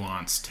very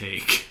nuanced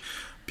take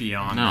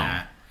beyond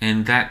that.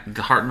 And that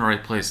the heart in the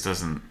right place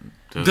doesn't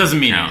mean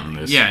count anything. in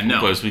this. Yeah,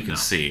 no. As we can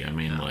see. I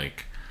mean,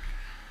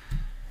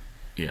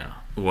 yeah,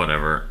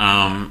 whatever.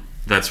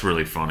 That's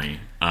really funny.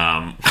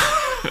 That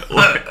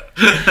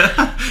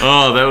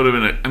would have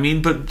been I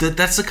mean, but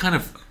that's the kind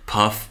of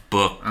puff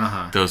book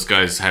those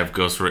guys have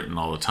ghostwritten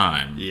all the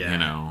time. Yeah. You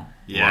know?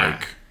 Yeah.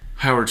 Like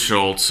Howard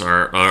Schultz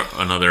are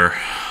another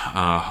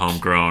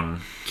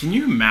homegrown. Can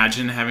you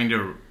imagine having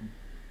to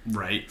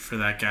write for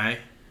that guy?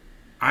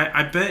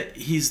 I bet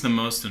he's the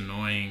most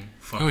annoying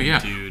fucking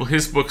dude. Well,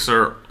 his books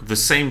are the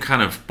same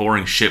kind of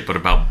boring shit, but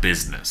about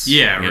business.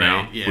 Yeah, you right.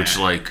 know? Yeah. Which,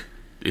 like,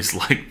 is,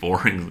 like,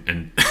 boring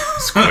and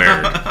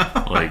squared.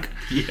 Like,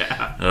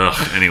 yeah.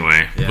 Ugh,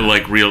 anyway. Yeah. But,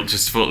 like,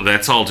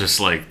 that's all just,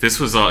 like, this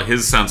was all,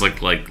 his sounds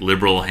like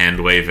liberal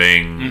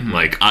hand-waving. Mm-hmm.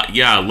 Like,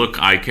 look,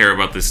 I care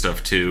about this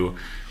stuff, too.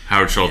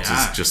 Howard Schultz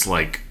is just,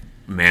 like,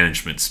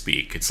 management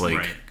speak. It's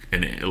like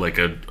an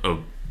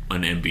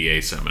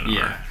MBA seminar.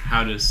 Yeah,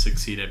 how to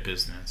succeed at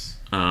business.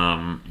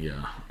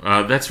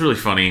 That's really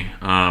funny.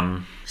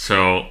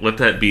 So let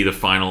that be the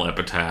final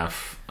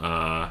epitaph.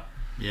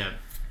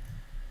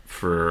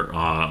 For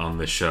on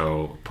the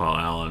show, Paul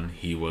Allen.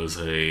 He was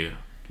a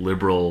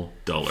liberal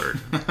dullard.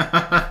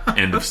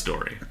 End of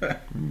story.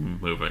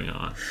 Moving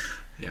on.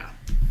 Yeah.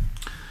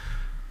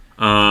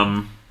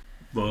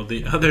 Well,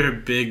 the other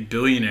big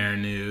billionaire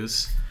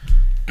news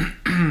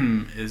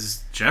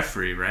is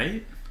Jeffrey,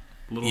 right?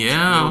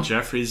 Little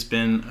Jeffrey's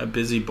been a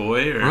busy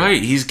boy, or?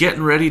 Right, he's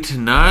getting ready to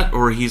nut,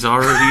 or he's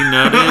already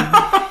nutted.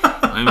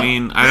 I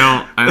mean,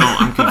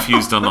 I'm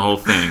confused on the whole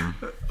thing.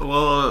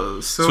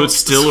 Well, so it's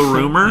still a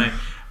rumor?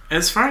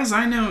 As far as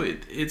I know,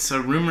 it's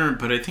a rumor,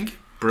 but I think it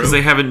broke. Because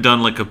they haven't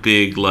done, like, a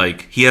big,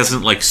 like, he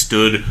hasn't, like,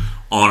 stood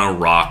on a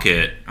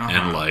rocket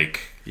and, like,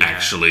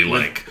 actually,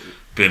 like,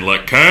 been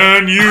like,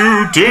 can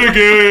you dig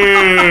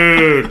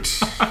it?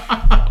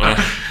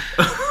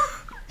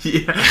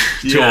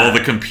 To all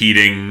the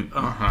competing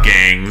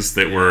gangs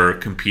that were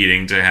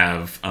competing to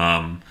have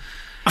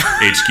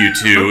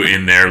HQ2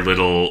 in their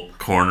little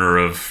corner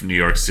of New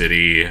York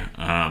City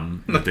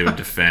that they would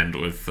defend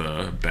with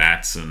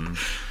bats and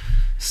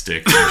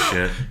sticks and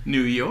shit.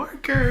 New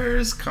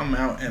Yorkers come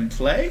out and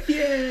play,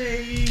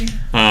 yay!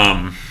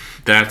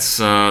 That's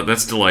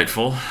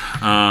delightful.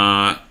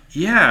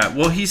 Yeah,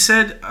 well, he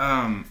said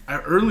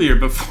earlier,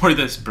 before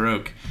this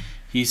broke,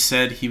 he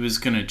said he was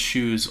going to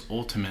choose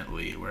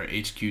ultimately where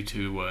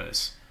HQ2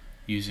 was,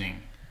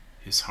 using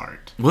his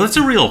heart. Well, that's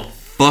a real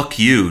fuck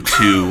you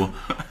to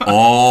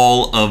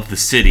all of the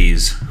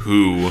cities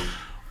who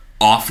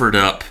offered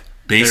up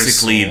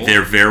basically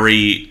their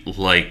very,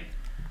 like,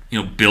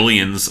 you know,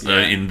 billions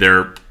in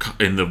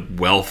the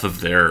wealth of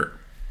their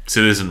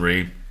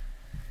citizenry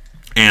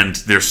and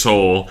their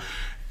soul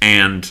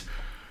and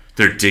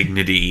their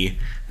dignity,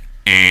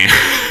 and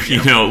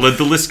you know,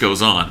 the list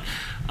goes on.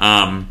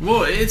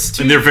 Well, it's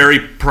and their very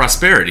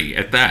prosperity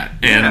at that,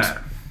 and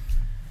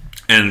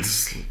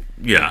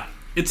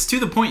it's to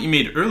the point you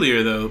made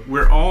earlier. Though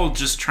we're all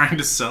just trying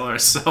to sell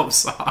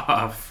ourselves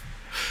off.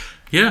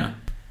 Yeah,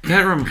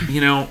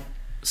 you know.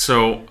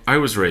 So I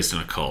was raised in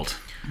a cult.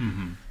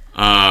 Mm-hmm.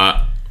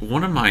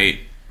 One of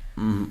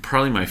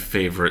probably my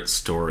favorite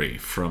story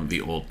from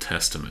the Old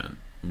Testament,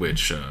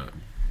 which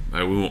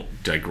we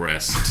won't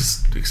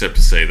digress, except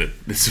to say that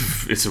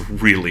it's a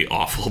really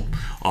awful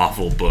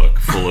book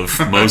full of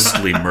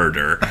mostly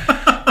murder.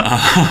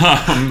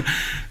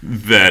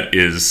 That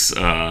is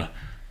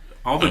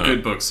all the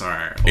good books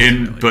are.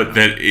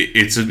 That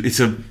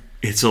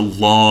it's a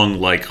long,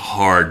 like,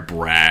 hard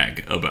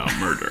brag about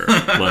murder,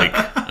 like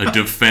a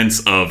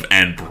defense of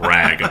and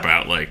brag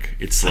about, like,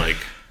 it's like,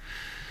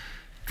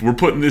 we're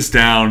putting this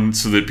down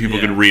so that people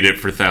can read it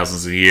for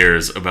thousands of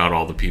years about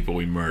all the people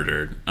we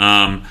murdered.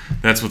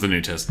 That's what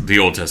the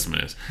Old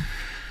Testament is.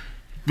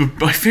 But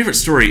my favorite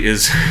story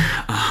is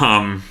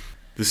the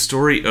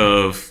story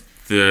of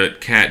the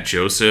cat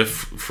Joseph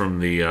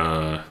from the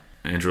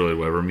Andrew Lloyd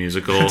Webber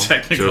musical.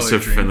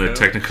 Joseph and the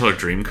Technicolor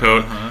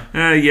Dreamcoat.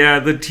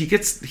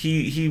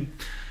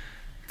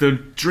 The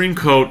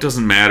Dreamcoat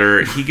doesn't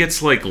matter. He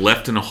gets, like,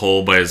 left in a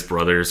hole by his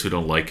brothers who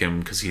don't like him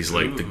because he's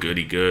like the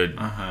goody good.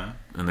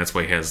 And that's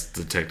why he has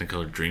the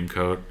Technicolor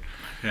Dreamcoat.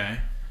 Okay.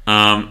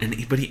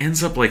 But he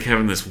ends up, like,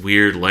 having this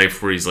weird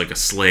life where he's, like, a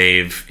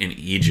slave in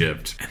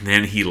Egypt, and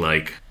then he,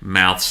 like,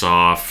 mouths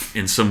off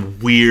in some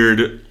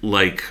weird,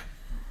 like,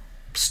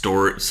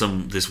 story,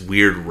 this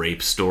weird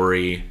rape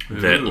story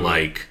that,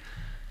 like,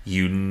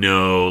 you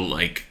know,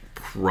 like,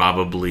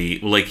 probably,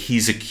 like,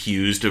 he's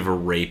accused of a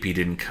rape he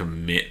didn't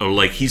commit, or,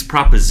 like, he's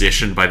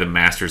propositioned by the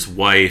master's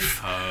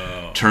wife,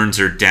 turns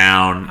her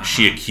down,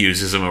 she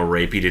accuses him of a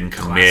rape he didn't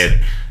commit.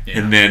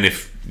 And then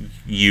if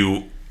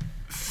you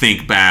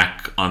think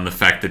back on the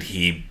fact that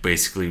he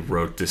basically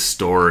wrote this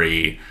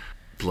story,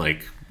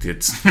 like,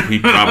 he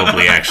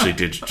probably actually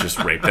did just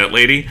rape that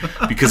lady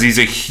because he's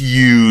a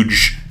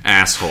huge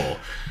asshole.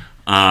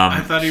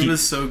 I thought he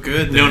was so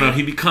good. No,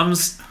 he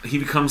becomes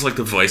like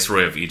the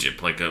viceroy of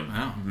Egypt, like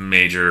a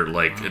major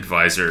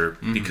advisor,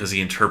 because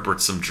he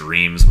interprets some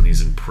dreams when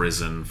he's in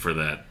prison for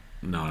that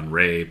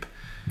non-rape.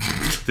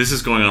 This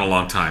is going on a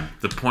long time.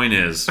 The point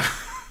is,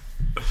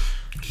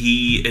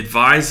 he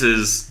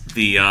advises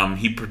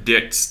he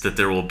predicts that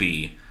there will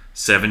be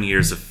 7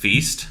 years of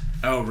feast.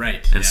 Oh,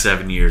 right. And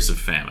 7 years of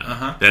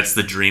famine. That's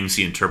the dreams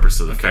he interprets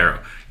to the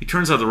Pharaoh. He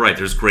turns out they're right.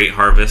 There's great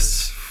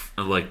harvests,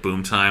 like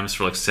boom times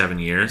for 7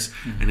 years.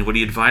 And what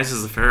he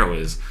advises the Pharaoh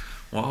is,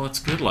 well, it's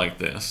good like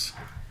this.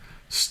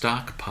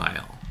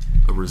 Stockpile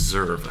a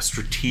reserve, a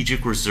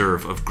strategic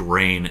reserve of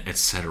grain,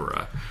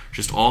 etc.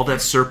 Just all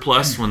that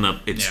surplus when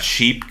it's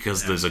cheap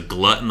because there's a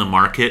glut in the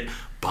market.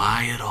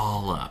 Buy it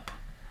all up.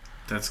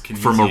 That's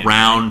convenient. From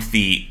around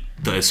the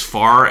as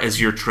far as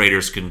your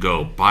traders can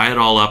go. Buy it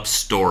all up,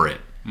 store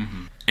it.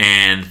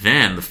 And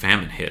then the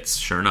famine hits,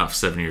 sure enough,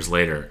 7 years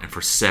later. And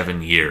for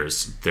 7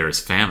 years, there is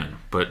famine.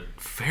 But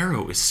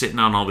Pharaoh is sitting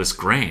on all this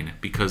grain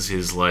because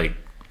his,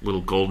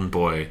 little golden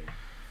boy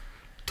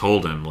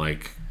told him,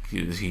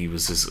 he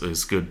was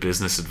his good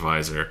business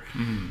advisor.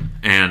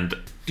 And,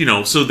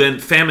 so then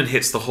famine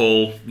hits the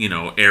whole,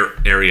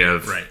 area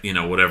of,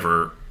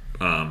 whatever,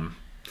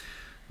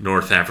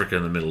 North Africa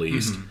and the Middle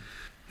East.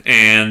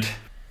 And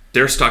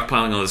they're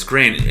stockpiling all this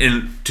grain.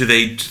 And do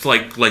they,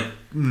 like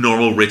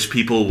normal rich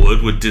people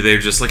would do they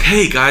just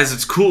hey guys,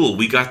 it's cool,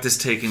 we got this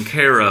taken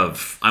care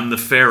of, I'm the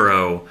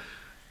Pharaoh,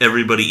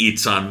 everybody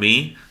eats on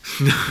me?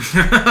 No.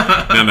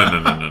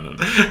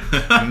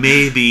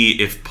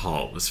 Maybe if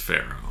Paul was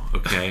Pharaoh,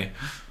 okay?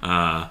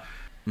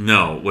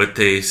 No, what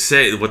they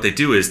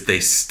do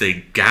is they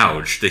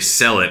gouge, they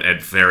sell it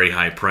at very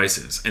high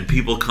prices, and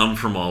people come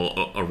from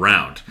all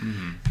around.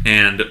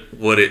 And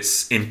what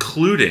it's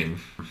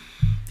including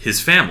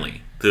his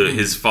family,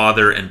 his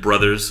father and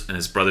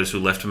his brothers who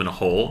left him in a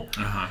hole.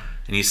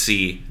 And you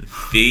see,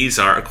 these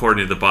are,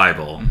 according to the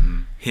Bible,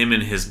 him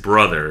and his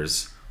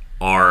brothers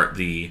are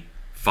the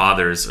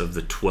fathers of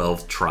the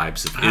 12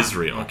 tribes of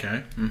Israel.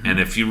 Okay. And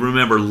if you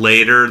remember,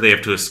 later they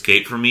have to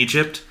escape from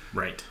Egypt.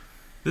 Right.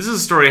 This is a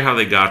story of how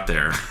they got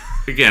there.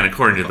 Again,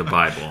 according to the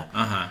Bible.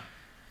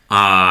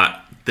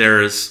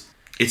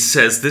 It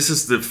says, this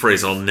is the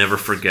phrase I'll never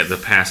forget, the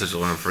passage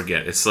I'll never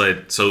forget. It's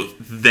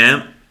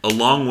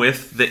along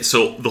with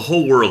so the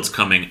whole world's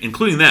coming,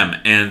 including them,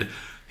 and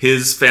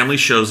his family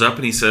shows up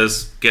and he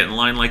says, get in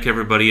line like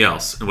everybody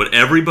else. And what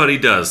everybody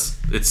does,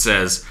 it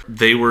says,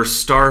 they were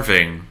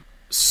starving,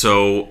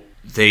 so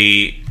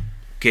they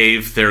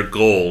gave their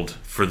gold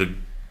for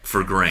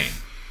grain.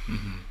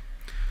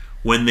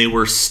 When they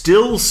were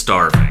still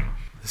starving,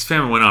 this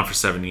famine went on for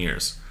 7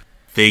 years,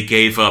 they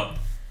gave up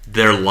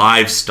their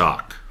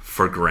livestock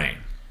for grain.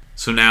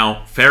 So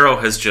now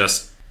Pharaoh has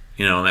just,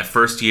 in that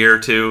first year or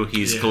two,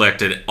 he's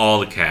collected all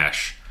the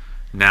cash.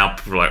 Now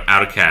people are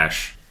out of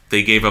cash.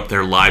 They gave up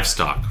their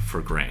livestock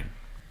for grain.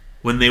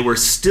 When they were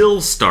still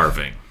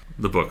starving,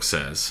 the book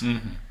says,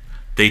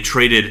 they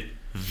traded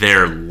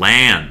their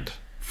land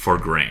for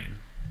grain.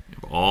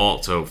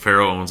 So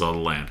Pharaoh owns all the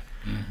land.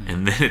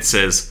 And then it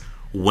says,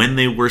 when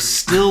they were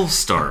still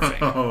starving,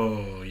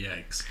 oh,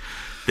 yikes,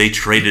 they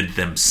traded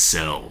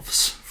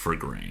themselves for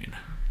grain.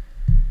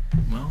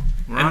 Well,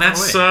 and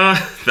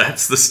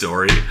that's the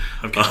story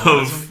of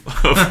how,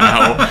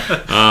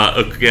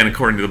 again,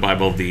 according to the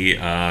Bible, the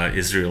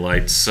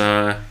Israelites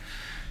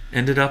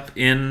ended up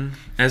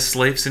as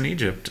slaves in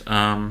Egypt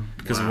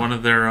because one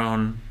of their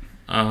own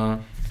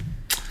had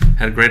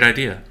a great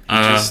idea. He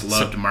just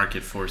loved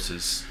market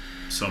forces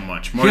so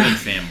much, more than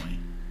family.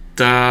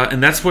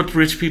 And that's what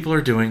rich people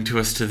are doing to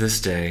us to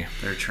this day.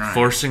 They're trying.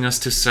 Forcing us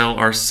to sell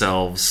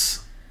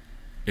ourselves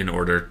in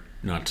order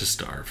not to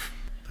starve.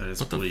 That is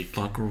what bleak.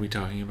 The fuck were we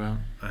talking about?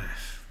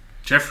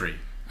 Jeffrey.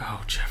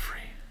 Oh, Jeffrey.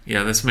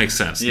 Yeah, this makes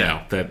sense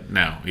now. Because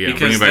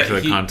bring it back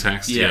to the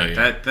context.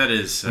 Yeah. That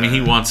is...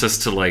 he wants us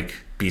to,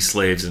 be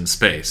slaves in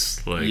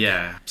space.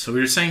 So we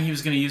were saying he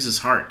was going to use his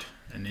heart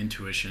and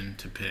intuition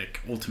to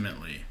pick HQ2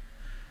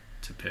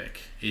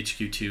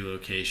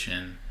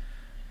 location.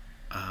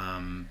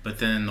 But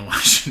then the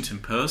Washington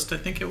Post, I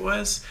think it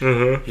was,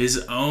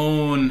 his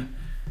own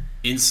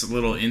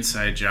little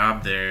inside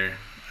job there,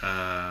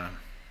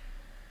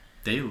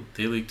 they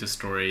leaked a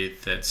story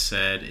that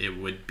said it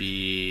would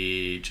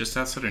be just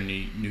outside of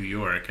New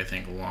York, I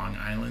think Long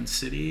Island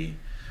City,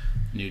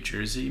 New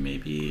Jersey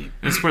maybe.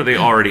 That's where they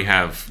already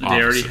have offices,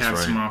 They already have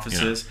right? some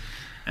offices. Yeah.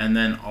 And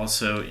then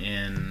also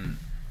in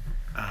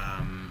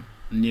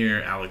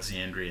near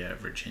Alexandria,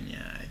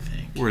 Virginia, I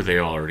think. Where they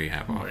already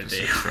have offices,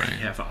 Where they already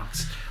have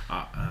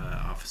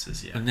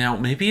offices, yeah. Now,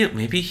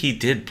 maybe he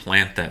did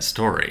plant that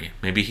story.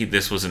 Maybe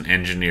this was an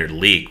engineered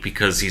leak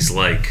because he's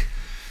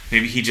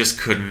maybe he just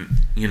couldn't,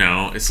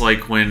 it's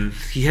like when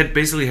he had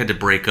to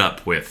break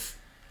up with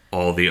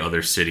all the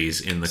other cities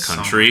in the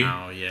country.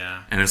 Somehow,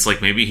 yeah. And it's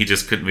maybe he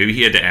just couldn't, maybe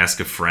he had to ask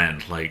a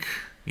friend, will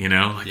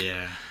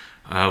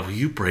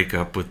you break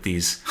up with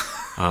these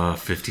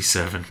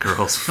 57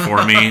 girls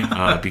for me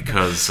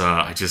because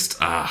I just,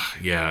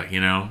 yeah, you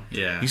know.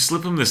 Yeah. You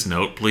slip them this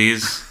note,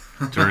 please,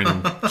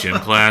 during gym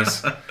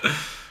class.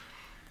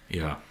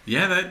 Yeah.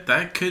 Yeah,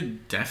 that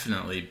could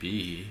definitely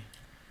be.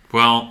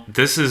 Well,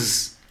 this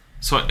is...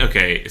 So,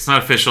 okay, it's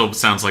not official, but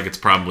sounds like it's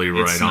probably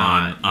right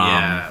on.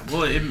 Yeah.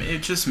 Well, it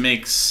just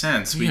makes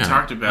sense. We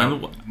talked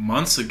about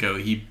months ago,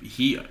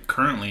 he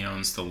currently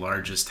owns the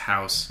largest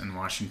house in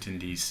Washington,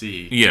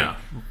 D.C. Yeah.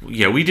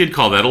 Yeah, we did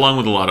call that, along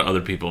with a lot of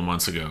other people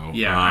months ago.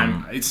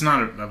 Yeah, it's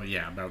not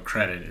about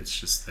credit. It's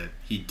just that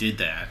he did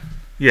that.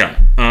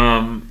 Yeah.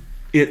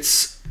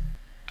 It's...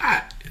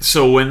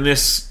 So when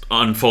this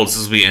unfolds,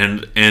 this is the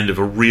end of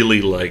a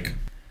really, like,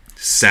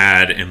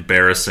 sad,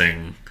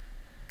 embarrassing...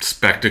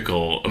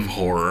 spectacle of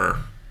horror.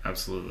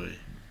 Absolutely.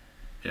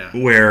 Yeah.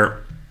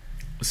 Where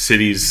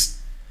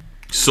cities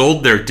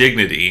sold their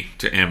dignity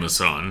to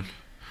Amazon.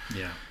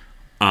 Yeah.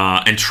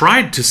 And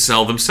tried to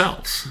sell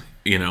themselves,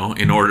 you know,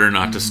 in order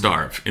not to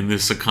starve. In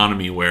this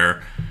economy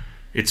where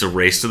it's a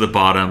race to the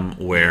bottom,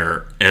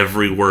 where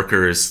every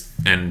worker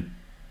and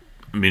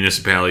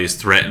municipality is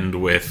threatened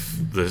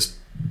with the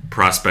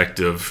prospect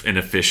of an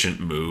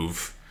inefficient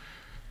move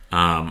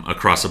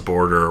across a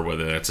border,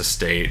 whether that's a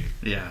state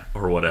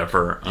or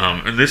whatever.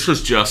 And this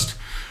was just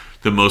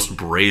the most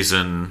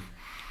brazen,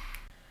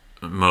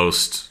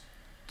 most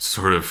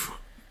sort of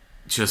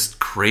just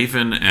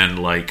craven and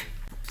like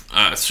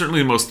certainly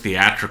the most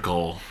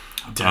theatrical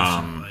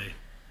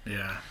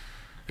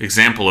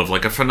example of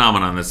like a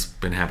phenomenon that's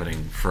been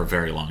happening for a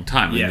very long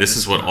time. And this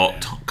is what all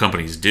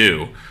companies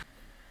do.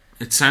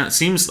 It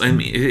seems, I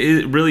mean,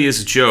 it really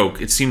is a joke.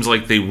 It seems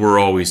like they were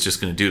always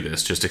just going to do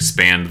this, just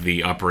expand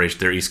the operation,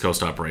 their East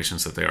Coast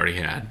operations that they already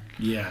had.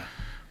 Yeah.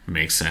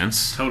 Makes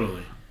sense.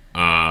 Totally.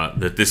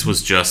 That this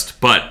was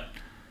just, but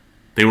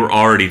they were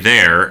already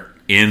there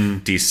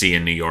in DC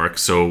and New York,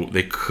 so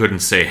they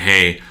couldn't say,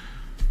 hey,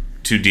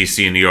 to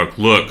DC and New York,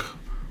 look,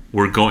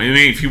 we're going, I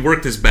mean, if you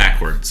work this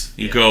backwards,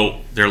 you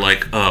go, they're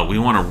like, we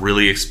want to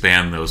really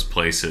expand those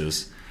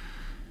places,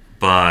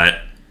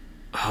 but...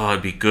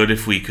 it'd be good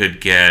if we could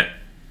get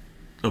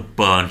a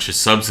bunch of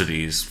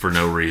subsidies for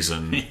no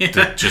reason.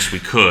 That just we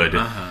could.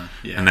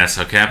 And that's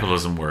how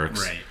capitalism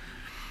works.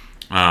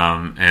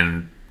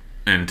 Right.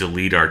 And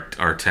delete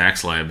our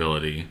tax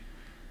liability.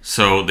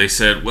 So they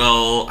said,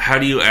 well, how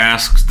do you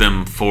ask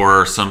them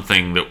for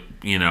something that,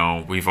 you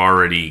know, we've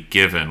already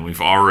given?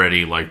 We've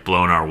already, like,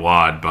 blown our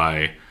wad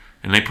by...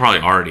 And they probably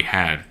already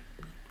had.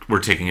 We're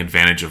taking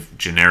advantage of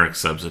generic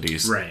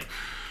subsidies. Right.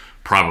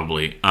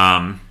 Probably.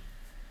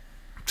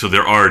 So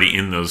they're already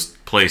in those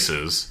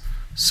places.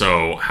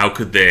 So how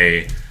could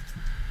they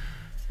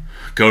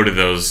go to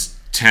those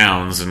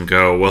towns and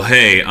go, well,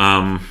 hey,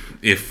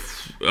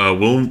 if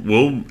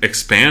we'll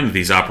expand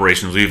these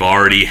operations we've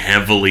already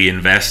heavily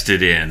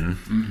invested in,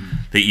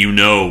 that you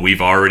know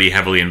we've already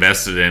heavily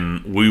invested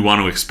in, we want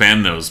to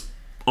expand those.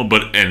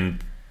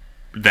 And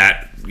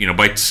that, you know,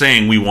 by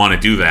saying we want to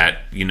do that,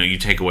 you know, you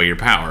take away your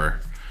power.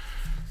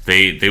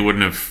 They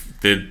wouldn't have.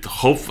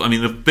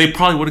 They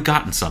probably would have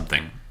gotten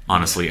something.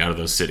 Honestly, out of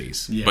those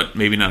cities, but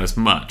maybe not as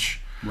much.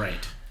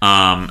 Right.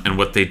 And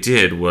what they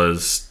did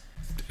was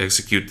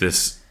execute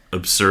this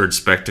absurd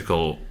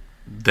spectacle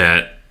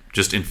that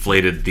just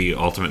inflated the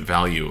ultimate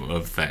value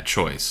of that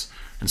choice.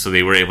 And so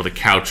they were able to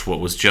couch what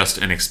was just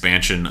an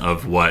expansion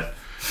of what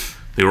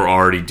they were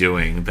already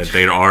doing, that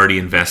they'd already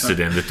invested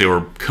in, that they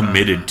were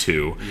committed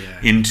to,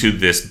 into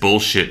this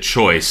bullshit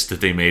choice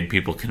that they made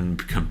people can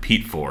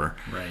compete for.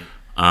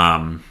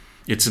 Right.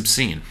 It's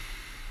obscene.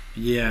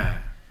 Yeah.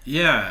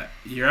 Yeah,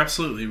 you're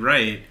absolutely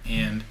right,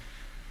 and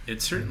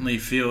it certainly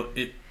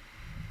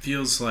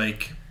feels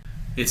like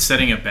it's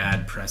setting a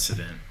bad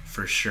precedent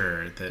for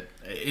sure. That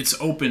it's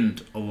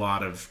opened a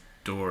lot of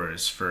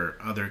doors for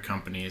other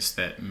companies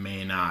that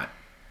may not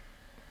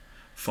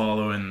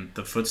follow in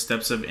the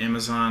footsteps of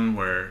Amazon,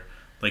 where,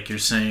 like you're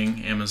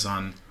saying,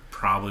 Amazon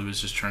probably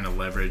was just trying to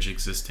leverage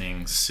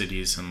existing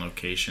cities and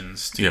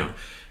locations to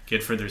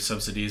get further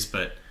subsidies,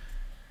 but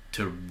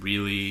to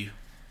really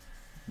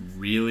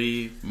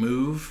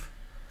move.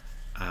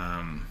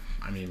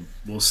 I mean,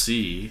 we'll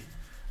see.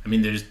 I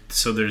mean,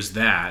 there's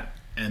that,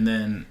 and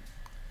then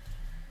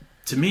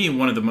to me,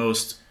 one of the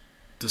most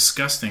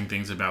disgusting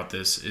things about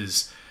this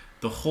is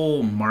the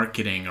whole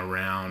marketing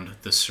around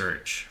the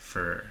search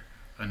for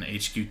an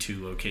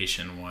HQ2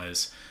 location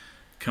was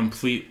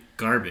complete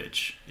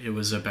garbage. It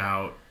was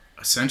about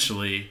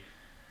essentially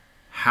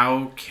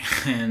how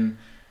can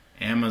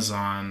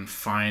Amazon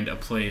find a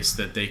place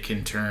that they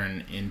can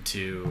turn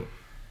into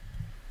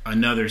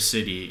another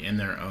city in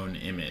their own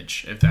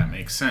image, if that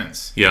makes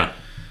sense. Yeah.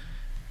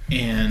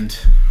 And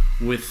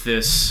with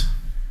this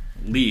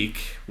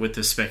leak, with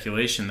the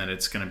speculation that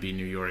it's going to be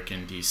New York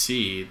and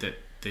DC, that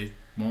they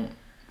won't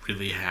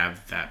really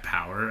have that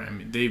power. I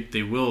mean,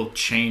 they will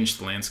change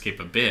the landscape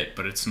a bit,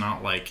 but it's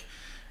not like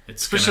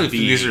it's especially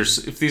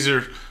if these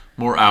are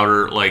more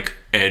outer, like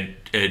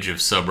edge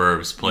of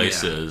suburbs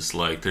places.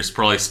 Like there's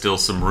probably still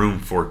some room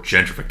for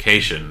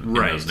gentrification in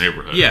those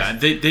neighborhoods. Yeah,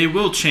 they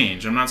will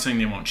change. I'm not saying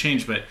they won't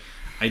change, but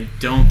I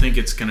don't think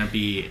it's going to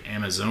be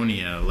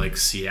Amazonia like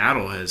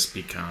Seattle has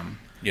become.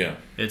 Yeah.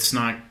 It's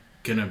not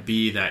going to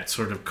be that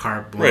sort of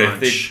carte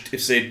blanche. Right.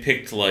 If they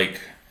picked like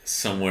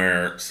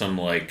somewhere, some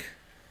like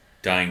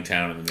dying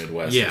town in the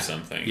Midwest or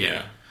something.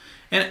 Yeah.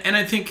 And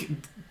I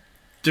think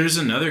there's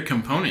another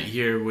component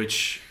here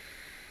which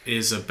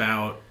is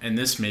about, and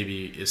this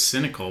maybe is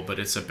cynical, but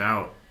it's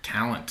about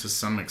talent to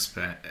some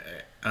extent.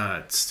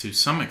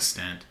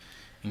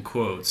 In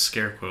quotes,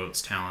 scare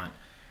quotes, talent.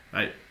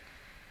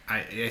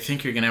 I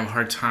think you're going to have a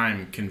hard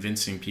time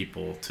convincing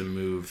people to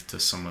move to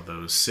some of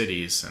those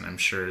cities, and I'm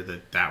sure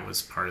that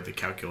was part of the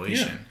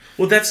calculation. Yeah.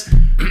 Well, that's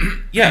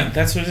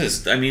what it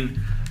is. I mean,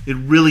 it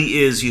really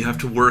is. You have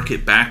to work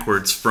it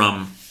backwards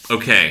from,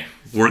 okay,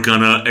 we're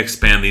going to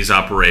expand these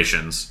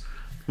operations.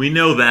 We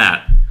know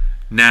that.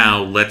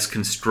 Now let's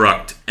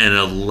construct an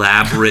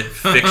elaborate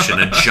fiction,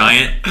 a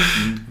giant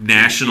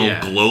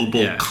national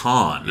global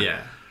con,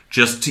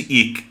 just to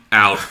eke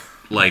out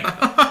like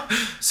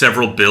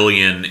several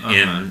billion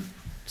in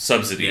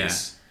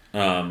subsidies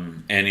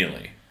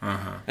annually.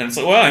 And it's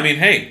like, well, I mean,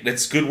 hey,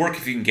 that's good work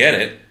if you can get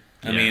it.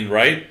 I mean,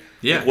 right?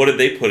 Yeah. Like, what did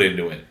they put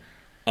into it?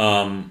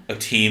 A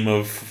team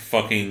of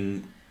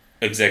fucking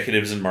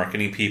executives and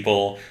marketing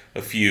people,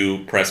 a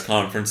few press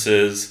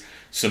conferences,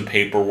 some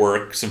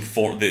paperwork, some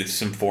forms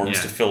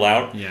to fill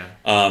out. Yeah.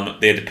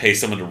 They had to pay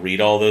someone to read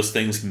all those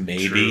things,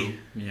 maybe. True.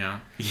 Yeah.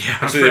 Yeah.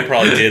 Actually, they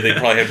probably did. They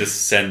probably had to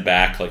send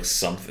back like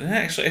something.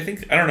 Actually,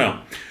 I don't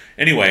know.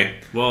 Anyway,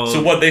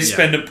 so what they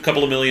spend a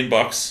couple of $1 million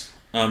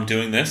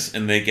doing this,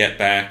 and they get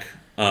back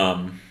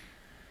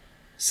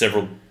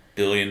several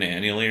billion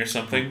annually or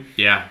something.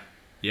 Yeah.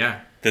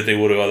 Yeah. That they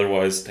would have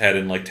otherwise had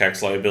in like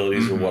tax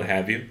liabilities or what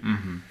have you.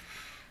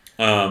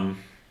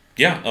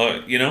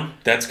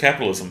 That's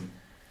capitalism.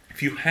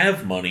 If you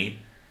have money,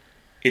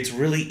 it's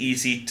really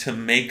easy to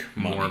make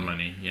money. More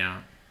money,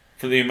 yeah.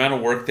 For the amount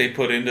of work they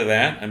put into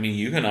that, I mean,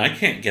 you and I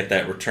can't get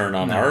that return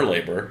on our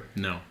labor.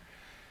 No.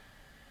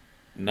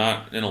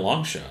 Not in a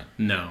long shot.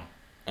 No.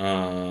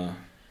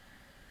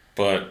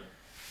 But,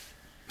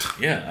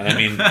 yeah, and I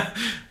mean...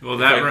 Well,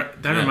 that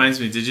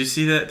reminds me, did you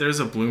see that? There's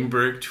a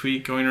Bloomberg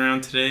tweet going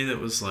around today that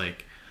was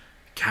like,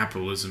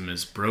 capitalism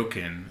is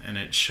broken, and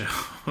it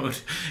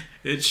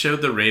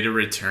showed the rate of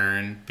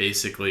return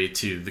basically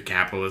to the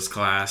capitalist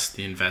class,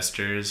 the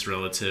investors,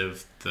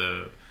 relative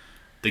the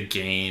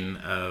gain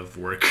of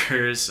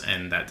workers,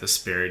 and that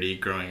disparity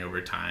growing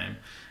over time.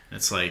 And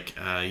it's like,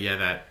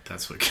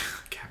 that's what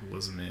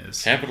capitalism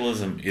is.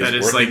 Capitalism is that working.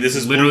 Is like this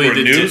is literally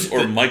Bloomberg News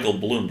or Michael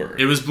Bloomberg?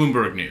 It was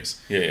Bloomberg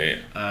News. Yeah.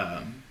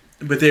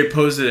 But they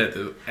posed it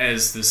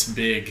as this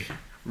big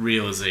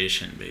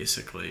realization,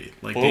 basically,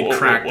 like they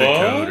cracked the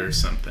code or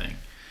something.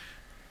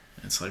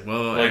 It's like,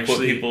 well, like actually,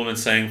 what people have been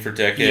saying for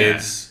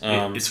decades.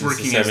 It's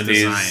working as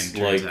designed.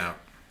 Turns out.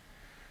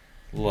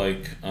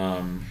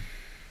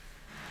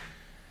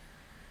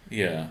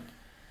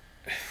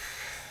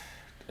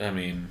 I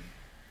mean,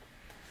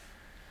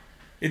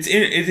 it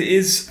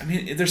is. I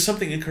mean, there's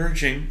something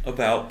encouraging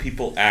about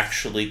people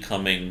actually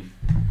coming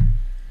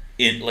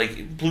in,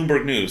 like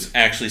Bloomberg News,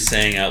 actually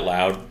saying out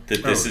loud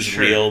that this is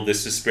real,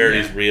 this disparity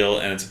is real,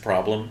 and it's a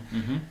problem.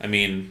 Mm-hmm. I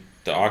mean,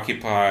 the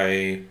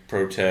Occupy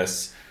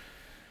protests.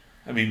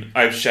 I mean,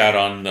 I've shat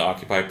on the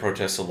Occupy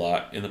protests a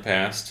lot in the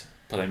past,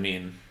 but I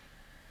mean,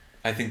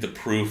 I think the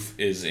proof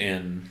is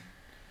in,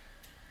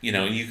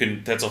 you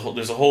can. There's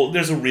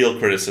a real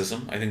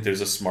criticism. I think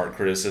there's a smart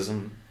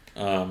criticism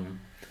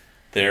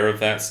there of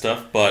that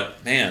stuff.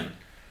 But man,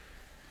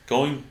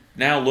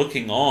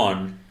 looking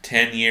on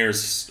 10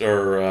 years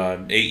or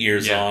 8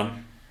 years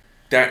on,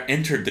 that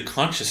entered the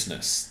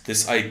consciousness.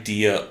 This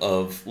idea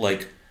of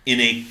like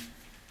in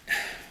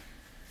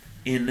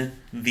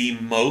the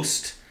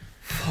most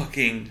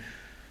fucking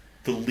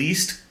the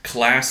least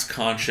class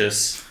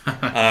conscious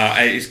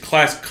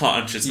class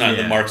conscious not in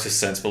the Marxist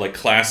sense, but like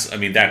class, I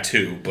mean that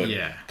too, but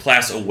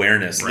class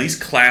awareness,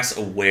 least class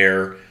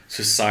aware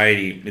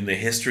society in the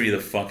history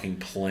of the fucking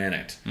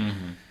planet.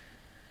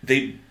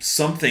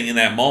 Something in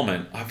that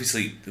moment,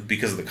 obviously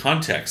because of the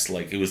context,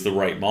 like it was the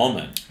right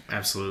moment,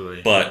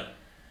 absolutely,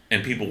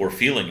 and people were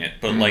feeling it,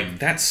 but like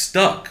that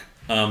stuck.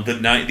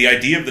 The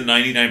idea of the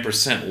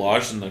 99%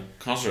 lodged in the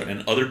Constitution,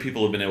 and other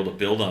people have been able to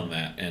build on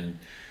that, and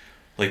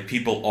like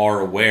people are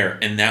aware,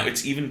 and now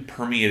it's even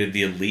permeated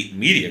the elite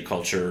media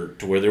culture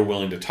to where they're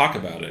willing to talk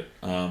about it.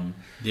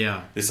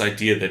 This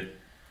idea that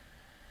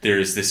there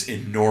is this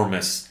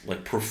enormous,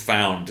 like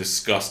profound,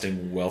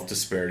 disgusting wealth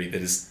disparity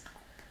that is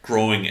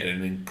growing at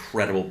an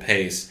incredible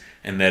pace,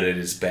 and that it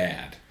is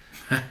bad.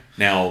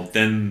 Now,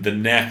 then the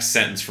next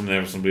sentence from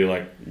them is going to be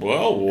like,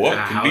 well, what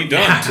can be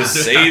done to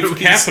save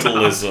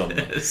capitalism?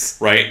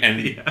 Right?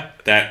 And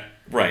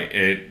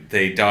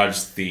they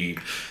dodged the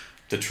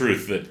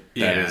truth that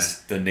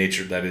is the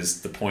nature, that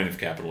is the point of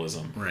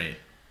capitalism. Right.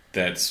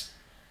 That's,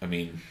 I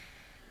mean,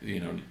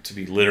 to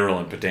be literal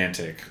and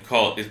pedantic,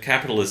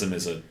 capitalism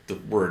the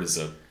word is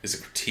a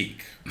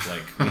critique.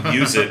 Like, we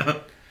use it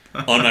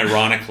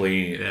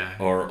unironically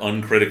or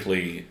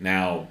uncritically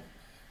now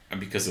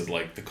because of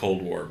like the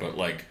Cold War, but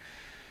like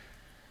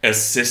a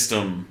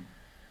system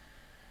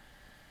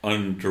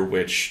under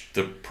which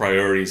the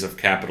priorities of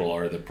capital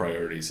are the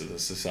priorities of the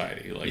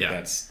society. Like,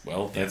 Yeah.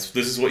 this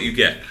is what you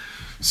get.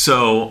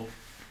 So,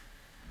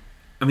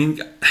 I mean,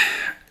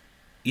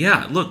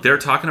 yeah, look, they're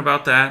talking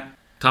about that.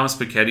 Thomas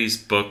Piketty's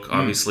book,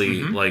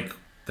 obviously, like,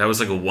 that was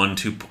like a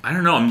 1-2... I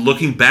don't know, I'm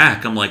looking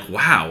back, I'm like,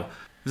 wow,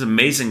 it's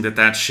amazing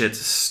that shit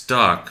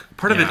stuck.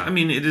 Part of it, I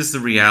mean, it is the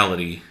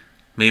reality.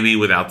 Maybe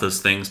without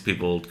those things,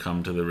 people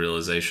come to the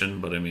realization.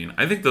 But I mean,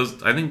 I think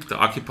the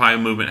Occupy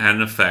movement had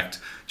an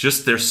effect.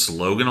 Just their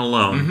slogan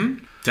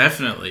alone.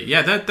 Definitely.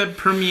 Yeah, that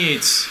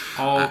permeates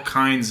all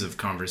kinds of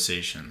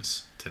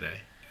conversations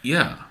today.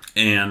 Yeah.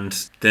 And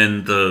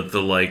then the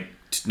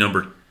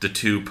the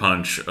 2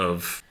 punch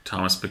of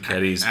Thomas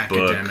Piketty's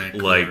Academic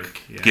book, like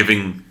work, yeah.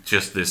 giving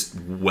just this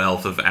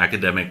wealth of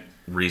academic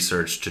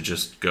research to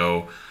just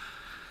go,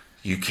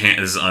 you can't,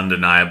 this is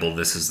undeniable,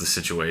 this is the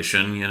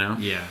situation, you know?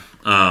 Yeah.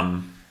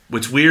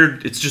 Which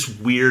weird, it's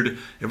just weird.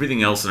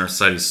 Everything else in our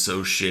society is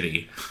so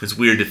shitty. It's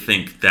weird to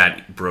think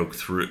that broke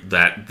through,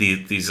 that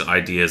these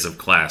ideas of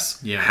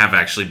class have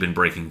actually been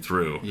breaking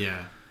through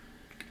Yeah.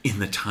 in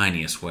the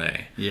tiniest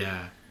way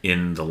Yeah.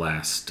 in the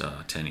last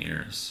 10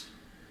 years.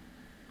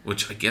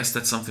 Which I guess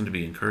that's something to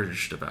be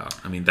encouraged about.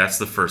 I mean, that's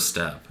the first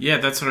step. Yeah,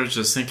 that's what I was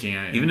just thinking.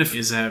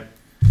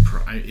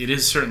 It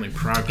is certainly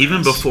progress.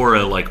 Even before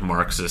a like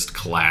Marxist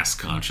class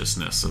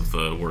consciousness of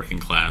the working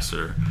class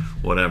or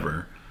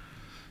whatever,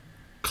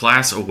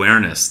 class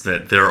awareness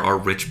that there are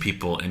rich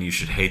people and you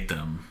should hate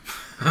them,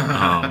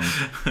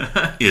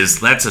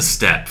 that's a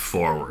step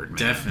forward. Man.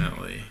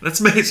 Definitely.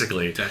 That's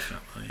basically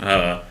Definitely.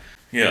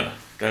 Yeah,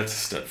 that's a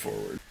step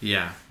forward.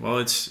 Yeah. Well,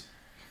 it's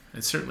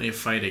certainly a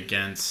fight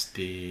against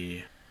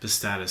the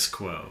status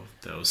quo,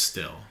 though.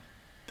 Still,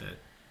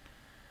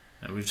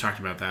 that we've talked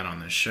about that on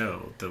this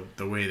show.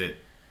 The way that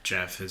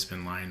Jeff has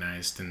been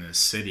lionized in this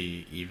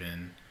city,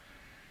 even.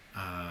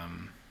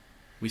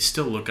 We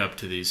still look up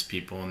to these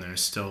people, and there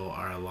still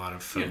are a lot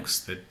of folks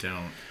that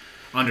don't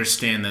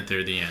understand that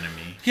they're the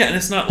enemy. Yeah, and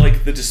it's not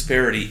like the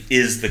disparity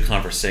is the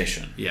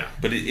conversation. Yeah.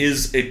 But it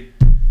is a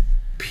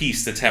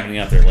piece that's happening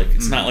out there. Like,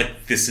 it's not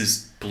like this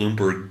is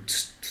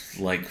Bloomberg's,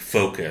 like,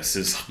 focus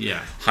is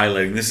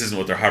highlighting. This isn't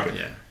what they're harping.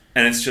 Yeah.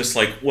 And it's just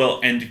like, well,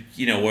 and,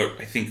 you know,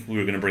 what I think we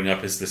were going to bring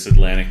up is this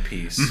Atlantic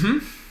piece.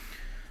 Mm-hmm.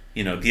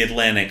 You know, the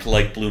Atlantic,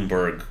 like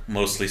Bloomberg,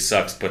 mostly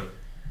sucks, but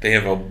they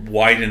have a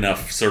wide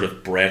enough sort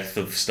of breadth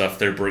of stuff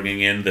they're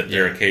bringing in that they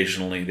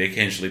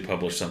occasionally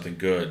publish something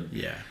good.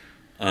 Yeah.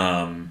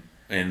 And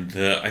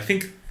I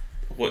think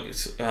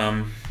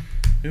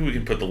maybe we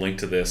can put the link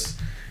to this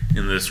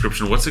in the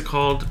description. What's it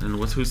called? And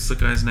who's the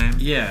guy's name?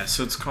 Yeah,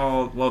 so it's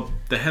called, well,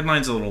 the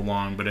headline's a little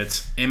long, but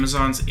it's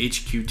Amazon's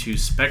HQ2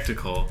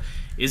 spectacle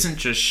isn't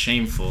just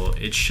shameful,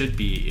 it should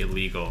be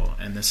illegal.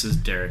 And this is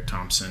Derek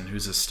Thompson,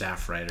 who's a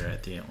staff writer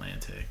at The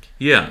Atlantic.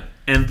 Yeah,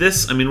 and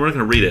this, I mean, we're not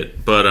going to read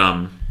it, but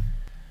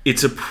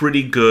it's a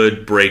pretty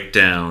good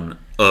breakdown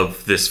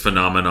of this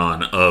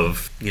phenomenon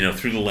of, you know,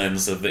 through the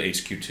lens of the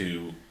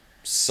HQ2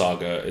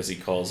 saga, as he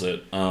calls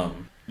it.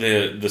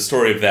 The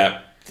story of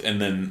that,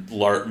 and then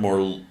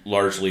more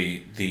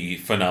largely the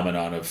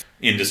phenomenon of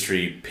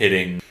industry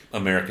pitting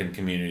American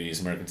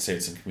communities, American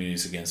states and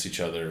communities against each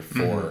other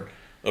for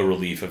a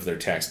relief of their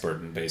tax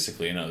burden,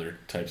 basically, and other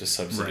types of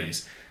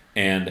subsidies.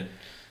 Right. And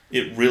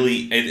it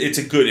really, it's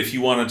a good, if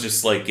you want to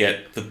just like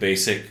get the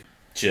basic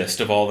gist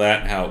of all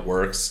that and how it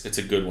works, it's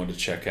a good one to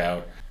check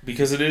out.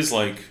 Because it is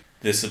like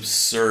this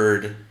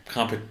absurd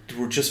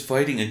we're just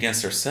fighting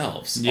against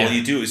ourselves. Yeah. All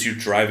you do is you're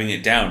driving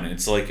it down.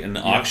 It's like an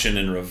auction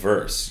in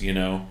reverse, you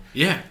know?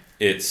 Yeah.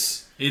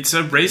 It's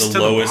a race to the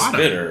lowest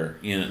bidder.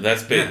 You know,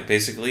 that's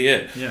basically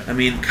it. Yeah. I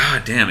mean,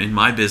 goddamn, in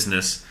my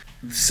business,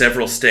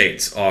 several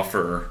states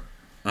offer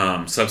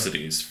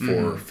subsidies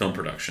for film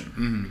production.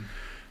 Mm-hmm.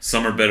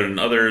 Some are better than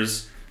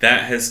others.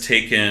 That has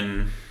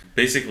taken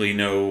basically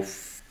no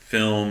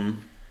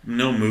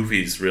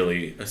movies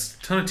really, a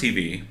ton of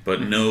TV, but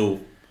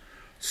no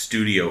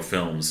studio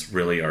films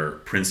really are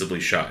principally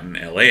shot in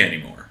LA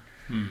anymore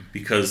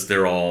because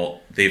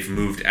they've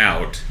moved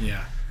out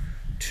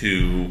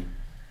to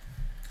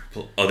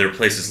other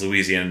places,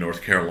 Louisiana,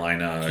 North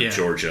Carolina,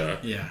 Georgia,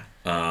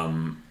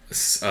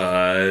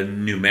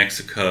 New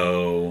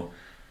Mexico,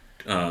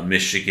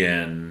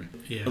 Michigan,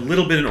 a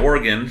little bit in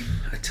Oregon,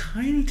 a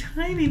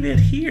tiny bit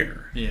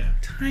here. Yeah.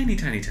 Tiny.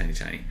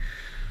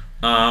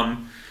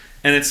 And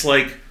it's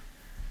like,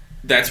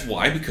 that's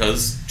why,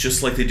 because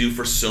just like they do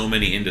for so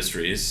many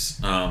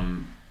industries,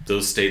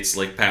 those states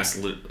like pass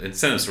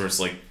incentives where it's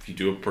like, if you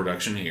do a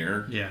production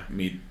here,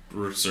 meet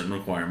certain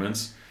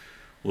requirements,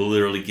 we'll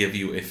literally give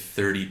you a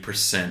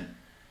 30%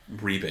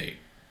 rebate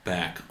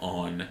back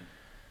on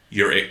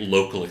your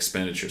local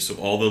expenditure. So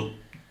all the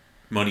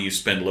money you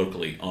spend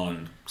locally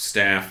on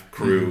staff,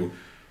 crew,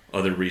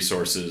 other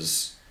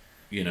resources,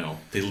 you know,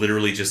 they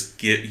literally just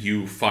get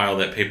you file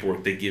that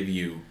paperwork. They give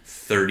you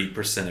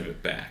 30% of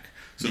it back.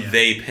 So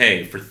they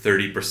pay for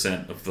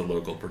 30% of the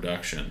local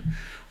production.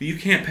 Well, you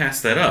can't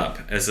pass that up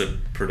as a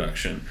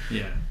production.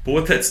 Yeah. But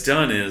what that's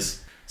done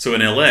is, so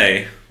in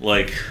LA,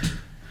 like,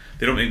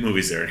 they don't make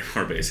movies there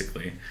anymore,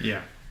 basically.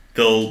 Yeah.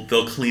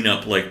 they'll clean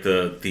up like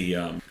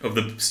the of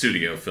the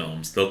studio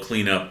films. They'll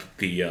clean up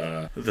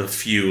the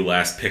few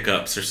last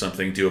pickups or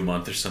something. Do a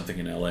month or something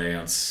in LA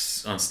on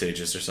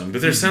stages or something.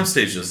 But there's sound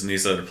stages in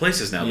these other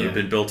places now that have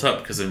been built up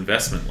because of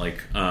investment.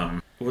 Like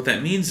what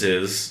that means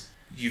is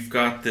you've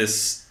got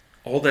this.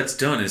 All that's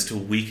done is to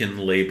weaken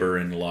labor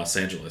in Los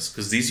Angeles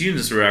because these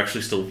unions were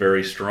actually still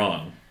very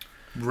strong,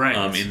 right,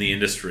 in the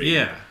industry.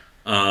 Yeah.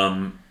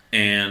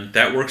 And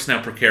that work's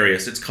now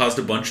precarious. It's caused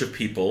a bunch of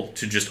people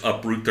to just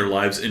uproot their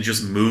lives and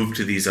just move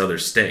to these other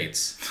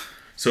states.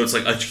 So it's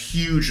like a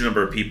huge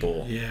number of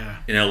people in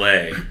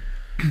LA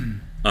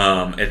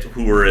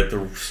who were at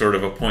the sort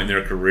of a point in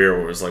their career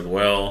where it was like,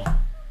 well,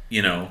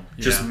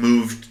 just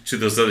moved to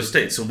those other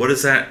states. So what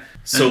is that?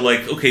 So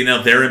like, okay,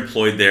 now they're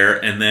employed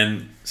there, and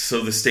then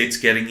so the state's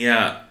getting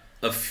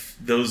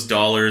those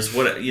dollars.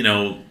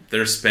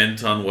 They're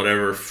spent on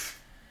whatever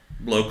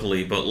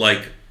locally, but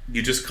like.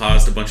 You just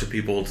caused a bunch of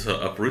people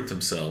to uproot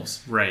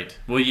themselves. Right.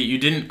 Well, you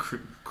didn't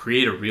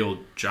create a real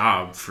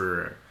job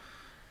for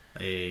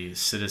a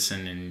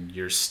citizen in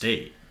your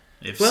state.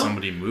 If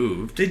somebody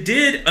moved, they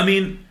did. I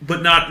mean,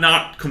 but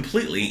not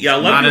completely. Yeah, a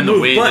lot not of in people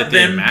the way moved, that but they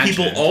then imagined.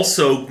 People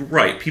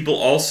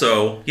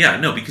also,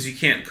 because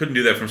you couldn't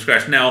do that from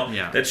scratch. Now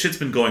that shit's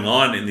been going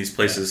on in these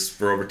places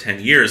for over 10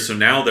 years. So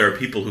now there are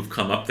people who've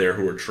come up there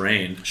who are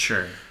trained.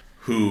 Sure.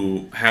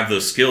 Who have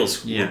those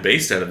skills who are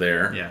based out of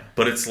there. Yeah.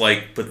 But it's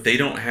like, but they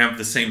don't have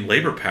the same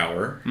labor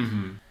power.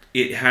 Mm-hmm.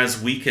 It has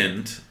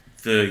weakened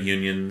the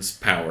union's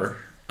power.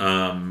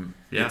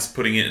 It's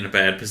putting it in a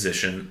bad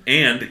position.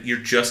 And you're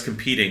just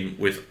competing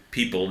with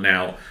people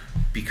now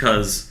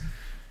because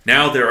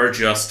now there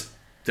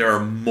are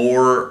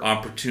more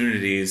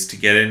opportunities to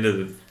get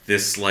into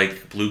this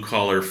like blue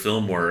collar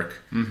film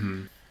work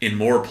in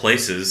more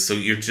places. So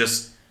you're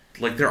just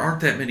like there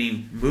aren't that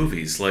many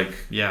movies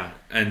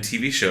and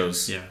TV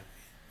shows. Yeah.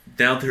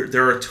 Now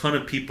there are a ton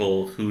of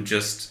people who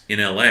just in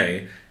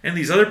LA and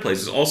these other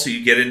places. Also,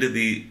 you get into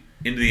the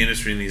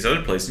industry in these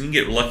other places, and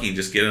you can get lucky and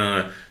just get on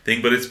a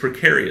thing, but it's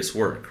precarious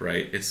work,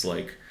 right? It's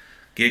like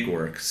gig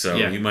work. So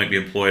you might be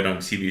employed on a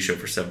TV show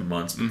for 7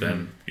 months, but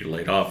then you're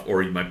laid off,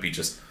 or you might be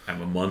just have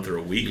a month or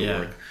a week of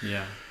work.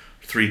 Yeah.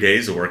 3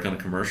 days of work on a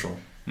commercial.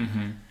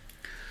 Mm-hmm.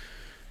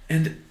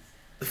 And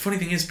the funny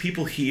thing is,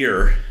 people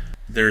here.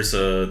 There's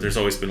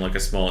always been like a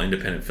small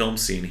independent film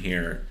scene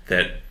here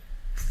that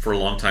for a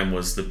long time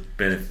was the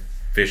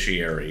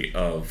beneficiary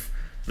of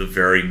the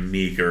very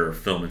meager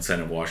film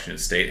incentive Washington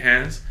State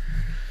has.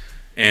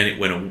 And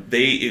it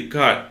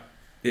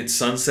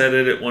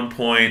sunsetted at one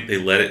point. They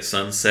let it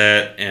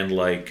sunset, and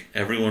like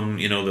everyone,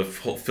 the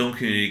whole film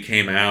community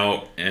came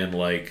out and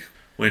like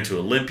went to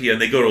Olympia.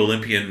 And they go to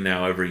Olympia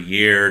now every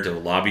year to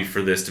lobby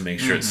for this to make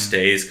sure it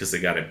stays because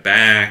they got it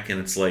back. And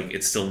it's like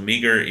it's still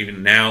meager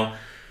even now.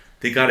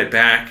 They got it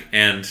back,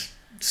 and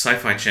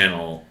Sci-Fi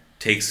Channel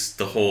takes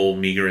the whole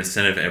meager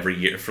incentive every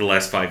year for the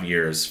last 5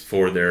 years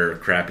for their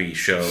crappy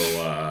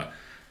show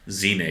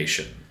Z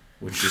Nation,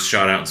 which is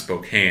shot out in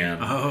Spokane.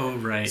 Oh,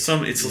 right. It's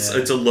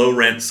a low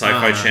rent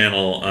Sci-Fi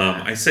Channel.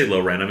 I say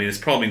low rent. I mean, it's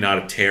probably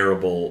not a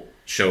terrible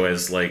show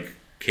as like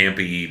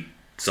campy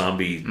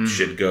zombie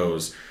shit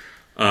goes,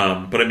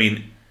 but I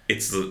mean,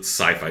 it's the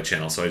Sci-Fi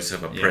Channel, so I just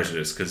have a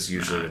prejudice because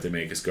usually what they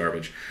make is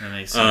garbage. That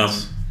makes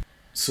sense.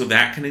 So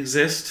that can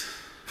exist.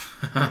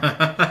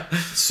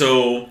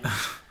 So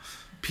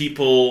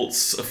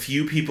a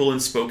few people in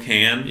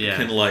Spokane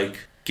can like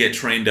get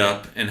trained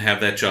up and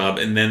have that job,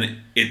 and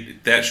then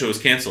that show is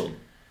canceled.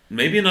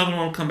 Maybe another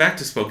one will come back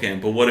to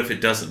Spokane, but what if it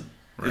doesn't?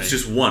 Right. It's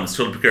just one. It's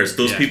totally precarious.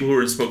 Those people who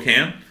are in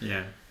Spokane,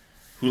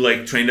 who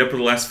like trained up for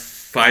the last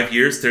 5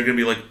 years, they're gonna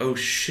be like, oh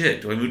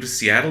shit, do I move to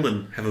Seattle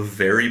and have a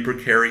very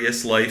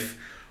precarious life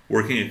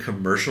working a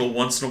commercial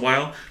once in a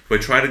while? Do I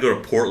try to go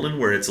to Portland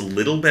where it's a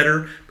little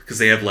better because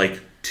they have like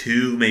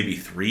 2, maybe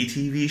 3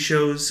 TV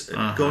shows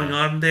going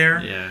on there,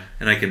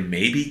 and I can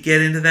maybe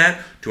get into that?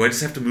 Do I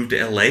just have to move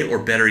to LA, or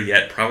better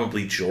yet,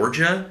 probably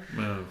Georgia?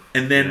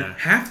 And then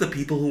half the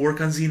people who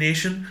work on Z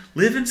Nation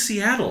live in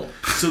Seattle.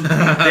 So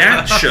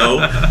that show,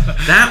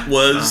 that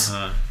was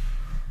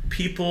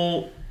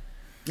people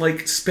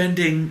like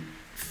spending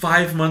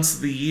 5 months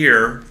of the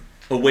year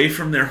away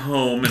from their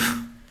home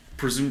and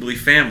presumably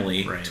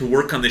family to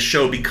work on this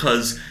show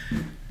because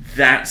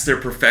that's their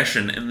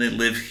profession and they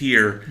live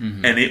here,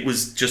 and it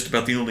was just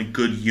about the only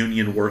good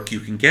union work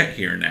you can get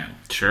here now.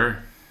 Sure.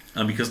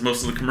 Because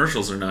most of the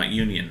commercials are not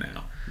union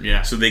now.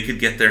 Yeah. So they could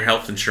get their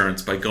health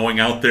insurance by going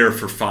out there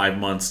for 5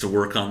 months to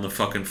work on the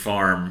fucking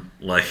farm,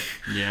 like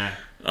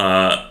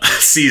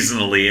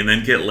seasonally, and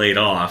then get laid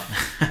off.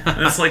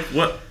 And it's like,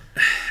 what?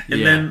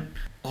 And then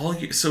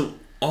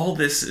all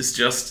this is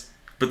just,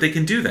 but they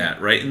can do that,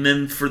 right? And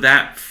then for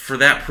that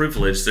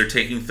privilege, they're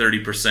taking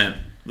 30%.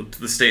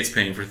 The state's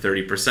paying for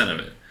 30% of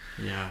it.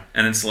 Yeah.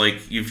 And it's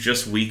like you've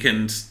just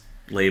weakened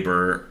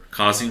labor,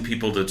 causing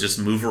people to just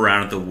move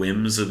around at the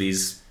whims of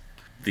these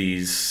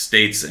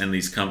states and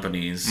these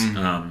companies.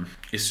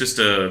 It's just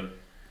a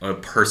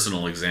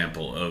personal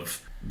example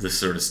of the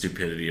sort of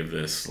stupidity of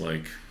this.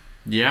 Like,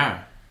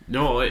 yeah.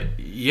 No,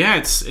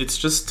 it's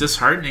just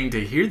disheartening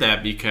to hear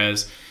that,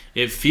 because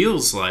it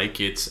feels like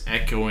it's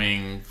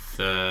echoing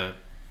the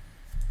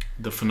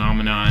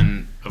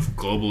phenomenon of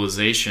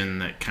globalization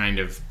that kind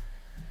of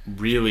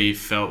really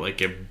felt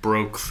like it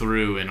broke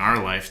through in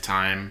our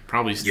lifetime,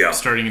 probably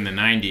starting in the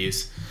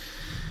 90s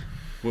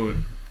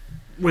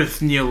with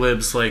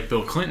neolibs like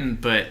Bill Clinton.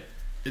 But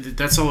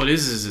that's all it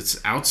is it's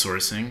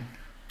outsourcing.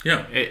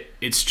 Yeah.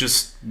 It's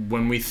just,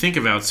 when we think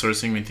of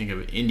outsourcing, we think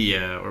of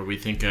India, or we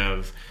think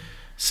of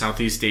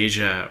Southeast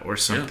Asia or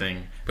something.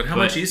 Yeah. But how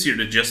much easier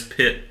to just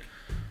pit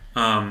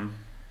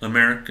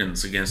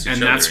Americans against each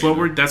other. And that's what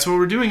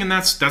we're doing, and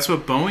that's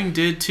what Boeing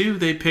did too.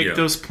 They picked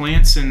those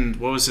plants in,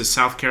 what was it,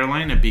 South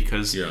Carolina,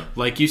 because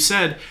like you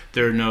said,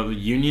 there are no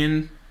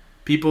union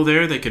people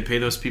there. They could pay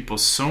those people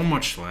so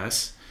much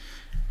less,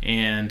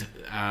 and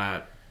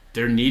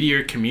they're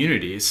needier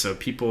communities, so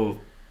people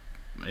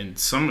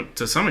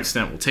to some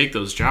extent will take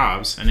those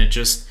jobs, and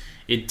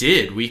it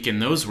did weaken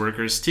those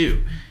workers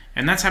too.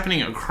 And that's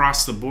happening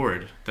across the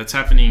board. That's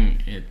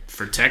happening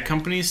for tech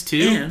companies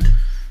too.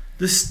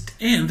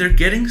 And they're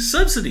getting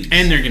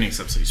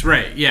subsidies.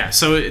 Right, yeah.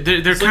 So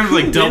they're kind of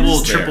like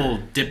double, triple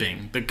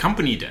dipping. The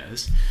company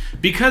does.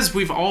 Because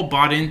we've all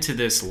bought into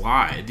this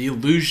lie, the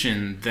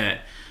illusion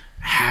that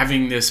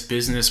having this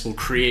business will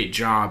create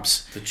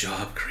jobs. The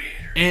job creator.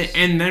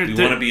 And we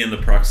want to be in the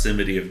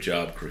proximity of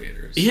job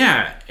creators.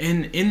 Yeah,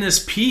 and in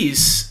this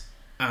piece,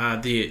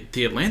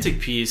 the Atlantic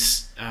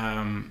piece,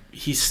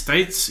 he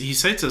cites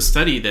a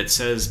study that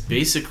says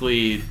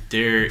basically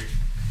there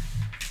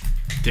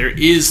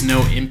is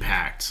no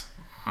impact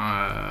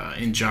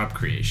in job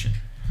creation.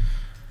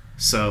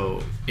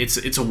 So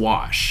it's a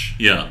wash.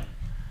 Yeah.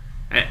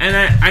 And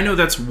I know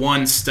that's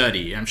one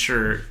study. I'm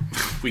sure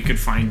we could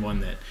find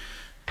one that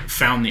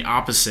found the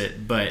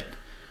opposite, but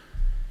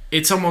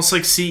it's almost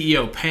like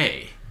CEO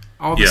pay.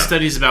 All the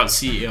studies about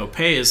CEO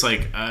pay is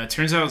like, it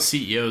turns out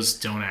CEOs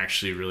don't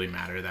actually really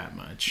matter that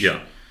much.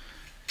 Yeah.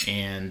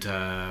 And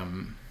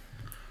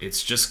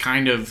it's just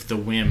kind of the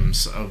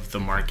whims of the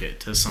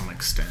market to some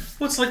extent.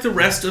 Well, it's like the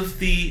rest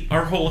of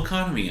our whole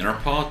economy and our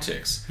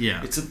politics.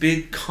 Yeah. It's a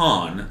big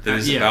con that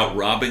is about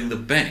robbing the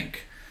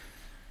bank.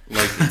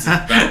 Like, it's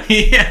about...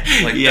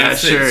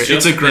 that's sure.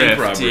 It's a grift.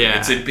 Robbery. Yeah.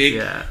 It's a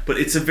big... But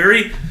it's a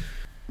very...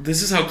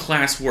 This is how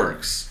class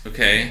works,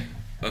 okay?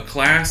 A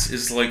class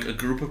is like a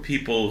group of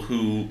people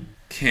who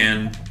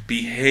can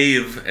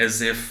behave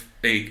as if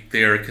they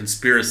are a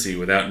conspiracy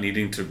without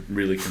needing to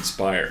really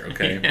conspire,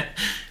 okay?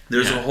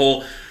 There's a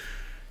whole...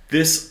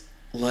 This,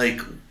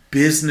 like,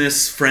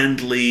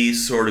 business-friendly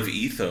sort of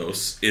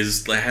ethos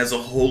has a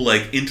whole,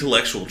 like,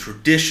 intellectual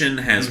tradition,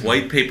 has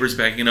white papers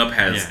backing up,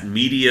 has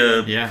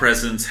media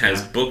presence,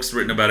 has books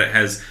written about it,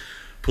 has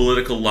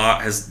political law,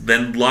 has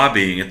then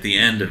lobbying at the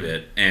end of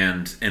it,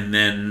 and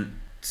then,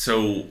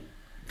 so...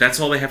 That's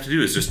all they have to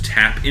do is just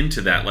tap into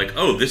that. Like,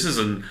 oh, this is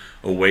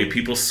a way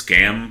people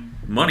scam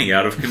money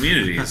out of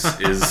communities.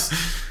 Is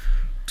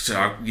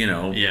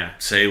to,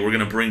 say we're going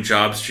to bring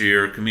jobs to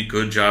your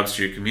good jobs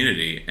to your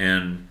community,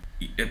 and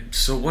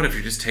so what if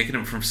you're just taking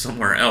them from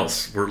somewhere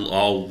else? We're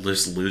all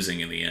just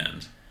losing in the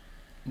end.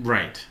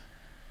 Right.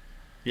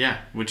 Yeah,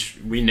 which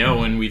we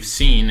know and we've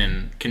seen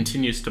and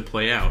continues to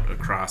play out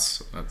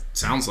across.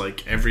 Sounds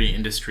like every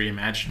industry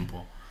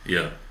imaginable.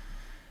 Yeah.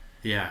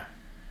 Yeah.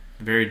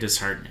 Very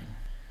disheartening.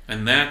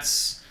 And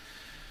that's,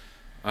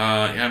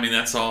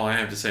 that's all I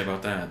have to say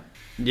about that.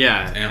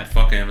 Yeah. And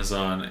fuck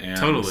Amazon and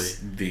totally.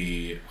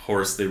 The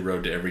horse they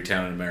rode to every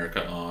town in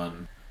America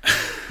on.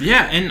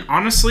 Yeah, and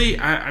honestly,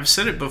 I've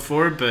said it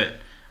before, but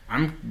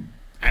I'm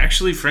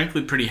actually,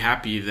 frankly, pretty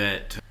happy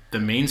that the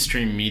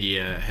mainstream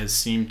media has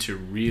seemed to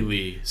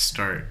really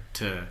start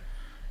to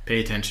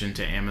pay attention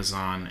to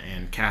Amazon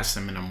and cast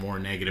them in a more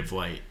negative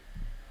light.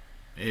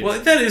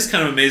 Well, that is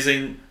kind of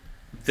amazing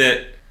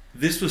that...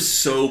 This was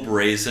so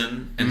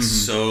brazen and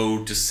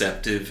so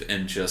deceptive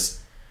and just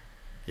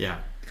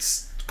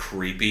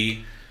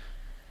creepy,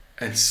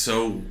 and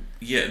so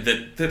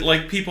that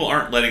like people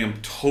aren't letting them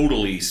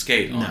totally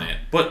skate on it,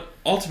 but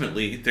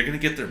ultimately they're gonna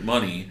get their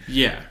money.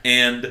 Yeah,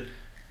 and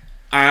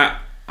I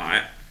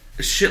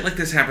shit like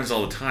this happens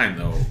all the time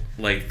though.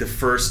 Like the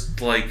first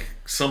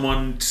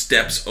someone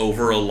steps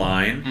over a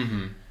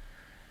line,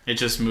 it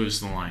just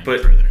moves the line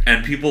further,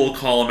 and people will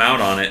call them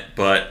out on it.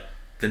 But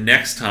the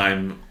next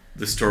time.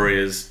 The story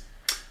is,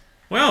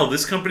 well,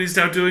 this company's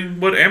now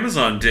doing what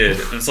Amazon did.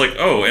 And it's like,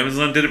 oh,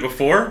 Amazon did it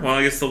before? Well,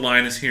 I guess the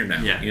line is here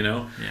now,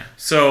 Yeah.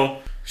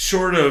 So,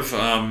 short of,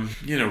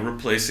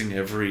 replacing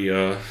every,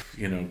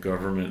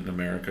 government in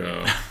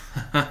America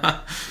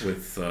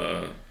with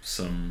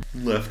some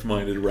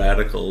left-minded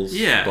radicals,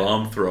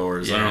 bomb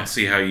throwers, I don't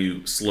see how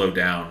you slow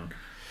down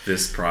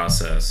this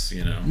process,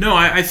 No,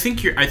 I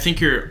think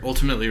you're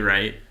ultimately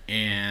right,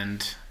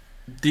 and...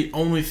 The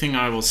only thing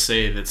I will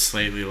say that's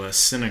slightly less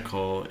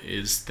cynical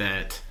is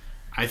that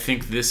I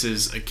think this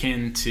is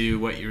akin to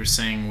what you were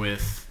saying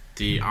with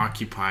the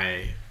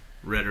Occupy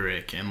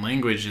rhetoric and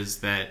language, is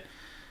that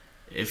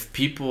if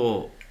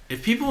people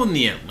in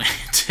the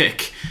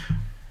Atlantic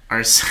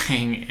are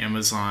saying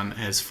Amazon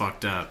has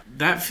fucked up.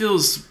 That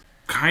feels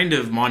kind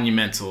of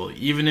monumental,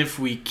 even if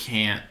we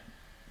can't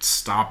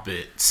stop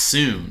it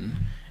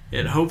soon.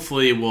 It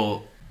hopefully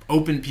will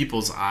open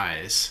people's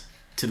eyes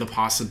to the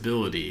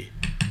possibility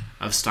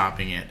of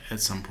stopping it at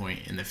some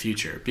point in the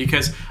future.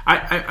 Because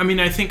I mean,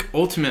 I think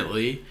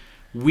ultimately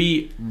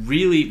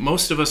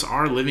most of us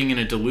are living in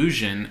a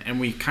delusion, and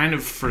we kind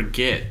of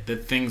forget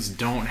that things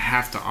don't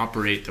have to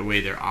operate the way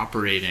they're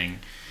operating,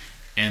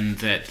 and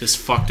that this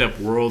fucked up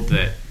world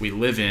that we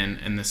live in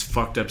and this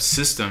fucked up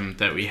system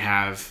that we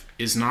have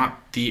is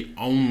not the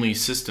only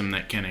system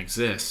that can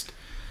exist.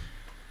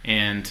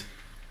 And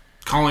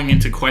calling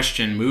into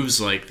question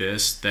moves like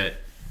this that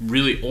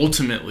really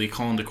ultimately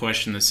call into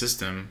question the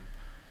system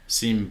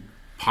seem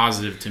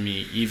positive to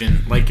me,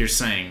 even like you're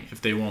saying, if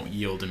they won't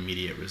yield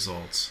immediate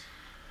results.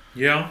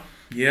 Yeah,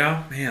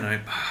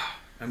 man,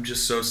 I'm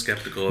just so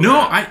skeptical of No,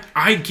 that.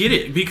 I get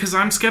it, because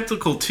I'm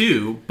skeptical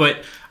too,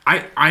 but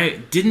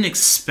I didn't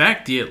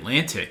expect The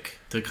Atlantic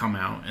to come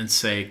out and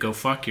say, go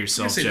fuck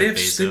yourself, Jeff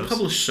Bezos. They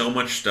publish so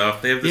much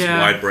stuff. They have this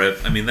wide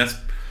breadth. I mean, that's...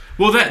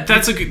 Well,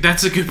 that's a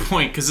good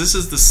point, because this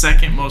is the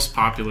second most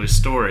popular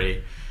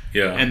story.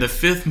 Yeah. And the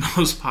fifth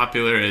most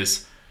popular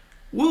is,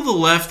 will the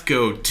left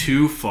go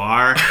too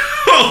far?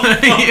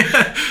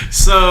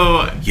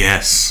 So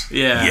yes,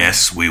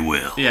 we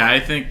will. Yeah, I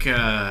think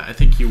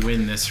you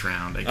win this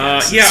round, I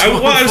guess. I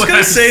was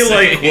gonna say,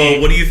 like,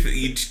 well, what do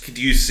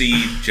do you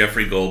see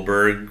Jeffrey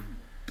Goldberg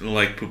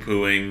like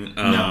poo-pooing?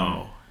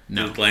 No.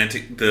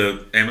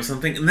 The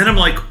Amazon thing, and then I'm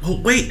like, well,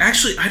 wait,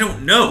 actually, I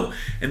don't know,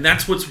 and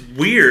that's what's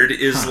weird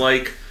is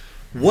like,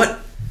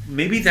 what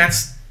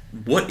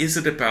is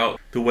it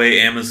about the way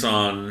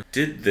Amazon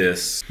did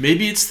this?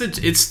 Maybe it's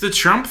the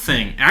Trump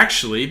thing,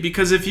 actually,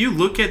 because if you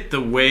look at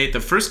the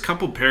first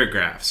couple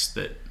paragraphs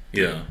that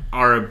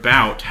are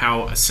about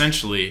how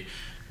essentially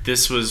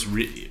this was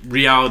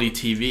reality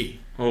TV.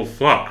 Oh,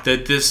 fuck.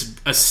 That this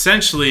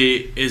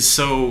essentially is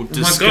so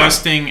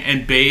disgusting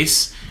and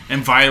base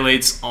and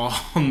violates all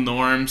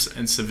norms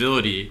and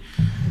civility.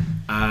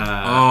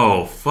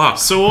 Oh, fuck.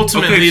 So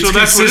ultimately, so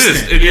that's what it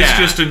is. It is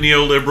just a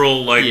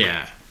neoliberal, like...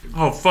 Yeah.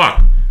 Oh,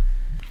 fuck.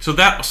 So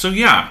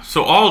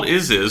all it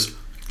is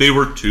they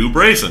were too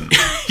brazen.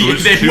 It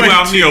was too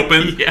out in the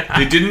open. Yeah.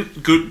 They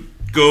didn't go,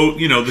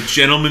 the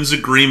gentleman's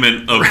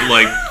agreement of,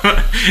 like,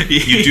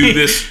 you do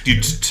this,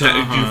 you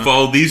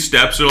follow these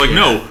steps. They're like,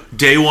 no,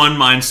 day one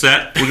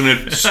mindset. We're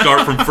going to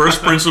start from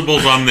first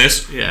principles on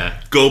this.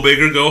 Yeah. Go big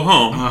or go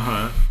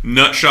home.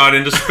 Nut shot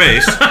into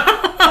space.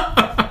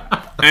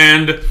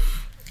 And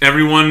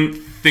everyone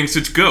thinks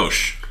it's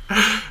gauche.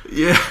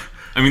 Yeah.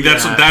 I mean,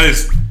 that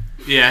is...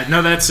 Yeah,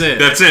 no, that's it.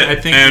 That's it. I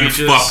think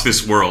fuck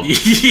this world.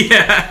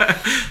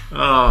 Yeah.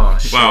 Oh,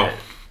 shit. Wow.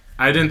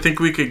 I didn't think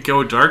we could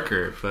go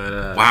darker,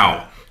 but...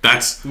 wow.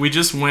 We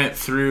just went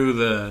through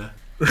the...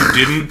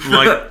 Didn't,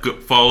 like,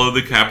 follow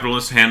the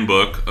capitalist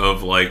handbook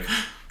of, like,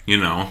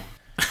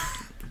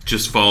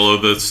 just follow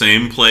the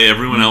same play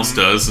everyone else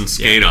does and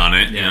skate on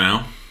it,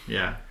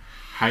 Yeah.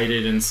 Hide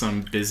it in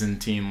some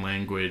Byzantine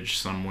language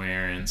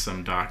somewhere in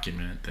some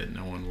document that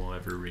no one will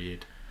ever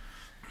read.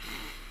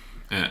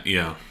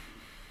 Yeah.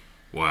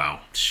 Wow.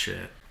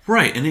 Shit.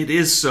 Right, and it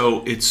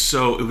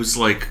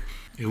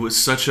was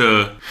such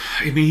a...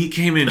 I mean, he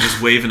came in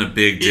just waving a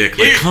big dick.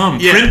 Like, come,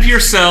 crimp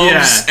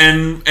yourselves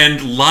and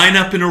line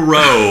up in a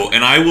row,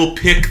 and I will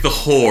pick the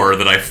whore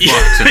that I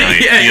fucked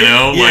tonight,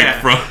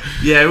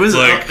 it was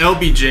like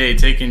LBJ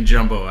taking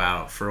Jumbo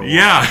out for a while.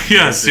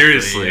 Yeah,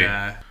 seriously.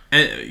 Yeah.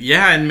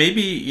 And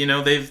maybe,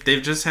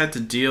 they've just had to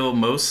deal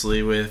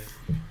mostly with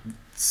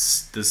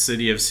the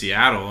city of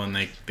Seattle, and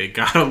they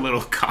got a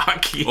little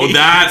cocky. Oh,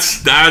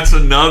 that's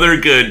another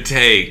good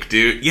take,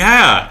 dude.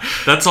 Yeah,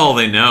 that's all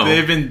they know.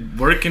 They've been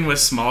working with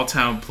small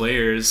town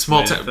players.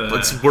 But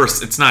it's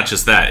worse. It's not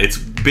just that. It's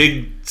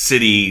big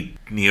city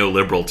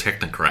neoliberal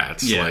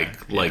technocrats,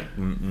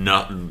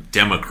 not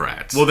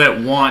Democrats. Well,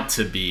 that want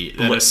to be,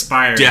 that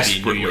aspire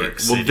to be New York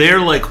City. Well, they're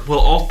like,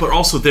 but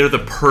also they're the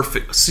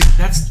perfect. See,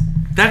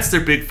 that's their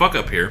big fuck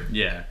up here.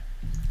 Yeah,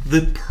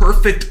 the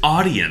perfect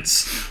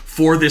audience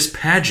for this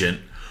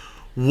pageant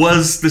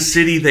was the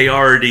city they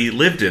already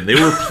lived in. They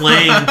were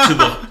playing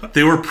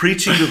they were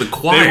preaching to the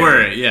choir. They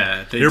were,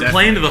 yeah. They were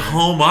playing to the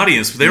home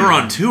audience, but they were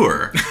on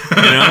tour,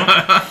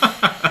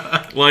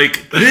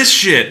 Like, this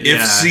shit,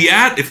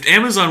 if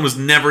Amazon was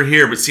never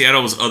here, but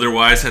Seattle was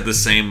otherwise had the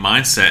same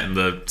mindset, and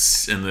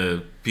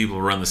the people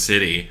who run the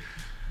city,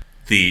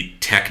 the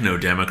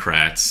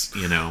techno-democrats,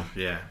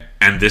 Yeah.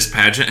 and this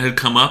pageant had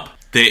come up,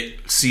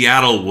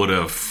 Seattle would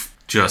have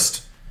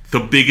just... The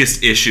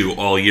biggest issue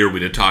all year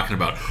we've been talking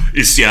about,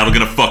 is Seattle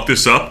going to fuck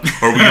this up?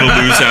 Are we going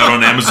to lose out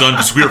on Amazon?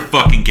 Because we're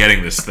fucking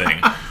getting this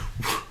thing.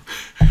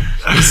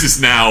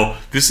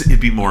 It'd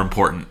be more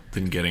important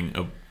than getting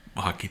a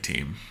hockey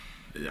team.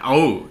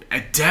 Oh,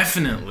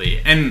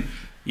 definitely. And,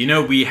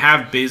 we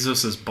have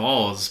Bezos's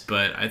balls,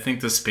 but I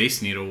think the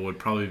Space Needle would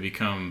probably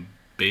become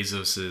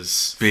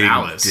Bezos's big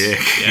phallus. Dick,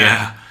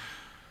 yeah.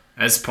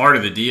 As part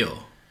of the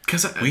deal.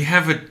 Because we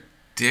have a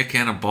dick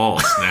and a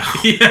balls now.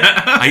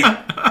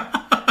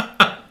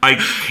 I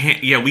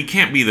can't. Yeah, we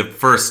can't be the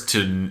first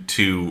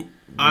to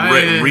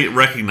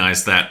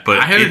recognize that. But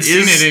I haven't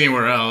seen it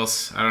anywhere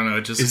else. I don't know.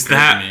 It just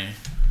occurred to me.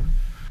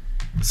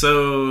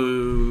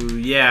 So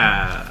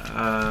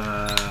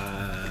yeah,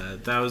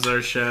 that was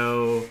our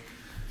show.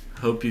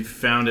 Hope you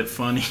found it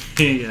funny.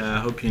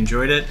 Hope you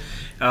enjoyed it.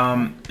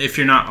 If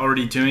you're not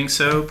already doing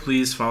so,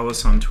 please follow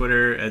us on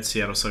Twitter at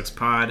Seattle Sucks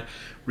Pod.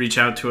 Reach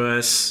out to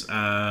us.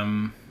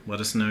 Let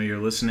us know you're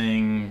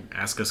listening.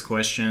 Ask us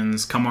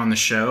questions. Come on the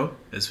show,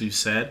 as we've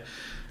said.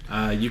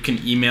 You can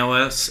email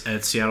us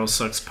at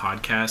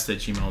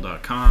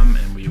seattlesuckspodcast@gmail.com,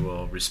 and we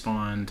will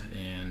respond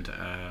and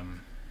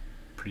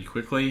pretty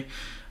quickly.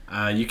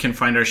 You can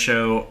find our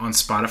show on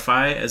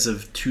Spotify as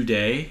of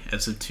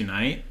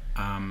tonight.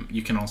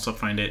 You can also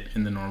find it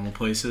in the normal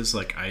places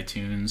like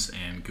iTunes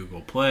and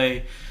Google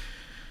Play.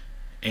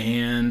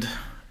 And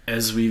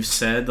as we've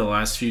said the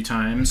last few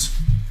times,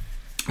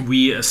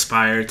 we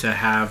aspire to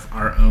have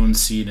our own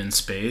seat in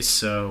space.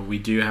 So we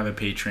do have a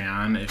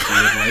Patreon if you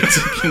would like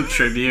to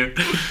contribute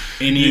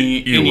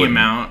any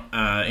amount,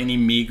 any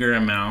meager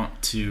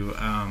amount to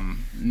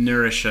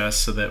nourish us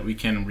so that we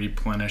can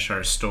replenish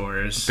our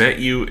stores. Bet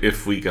you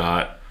if we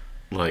got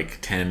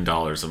like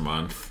 $10 a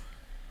month,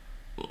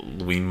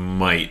 we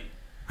might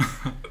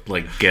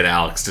get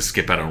Alex to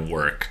skip out on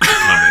work to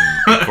come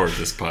and record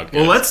this podcast.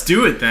 Well, let's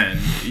do it then.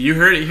 You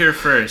heard it here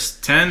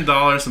first.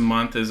 $10 a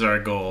month is our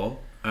goal.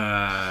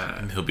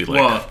 And he'll be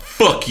like,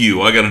 fuck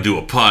you, I gotta do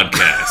a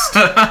podcast.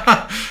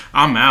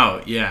 I'm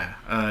out, yeah.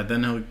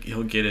 Then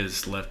he'll get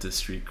his leftist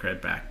street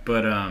cred back.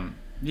 But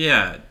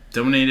yeah,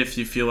 donate if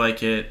you feel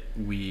like it.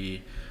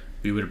 We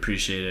would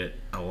appreciate it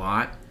a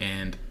lot.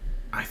 And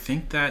I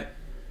think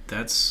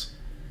that's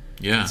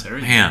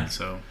everything. Man.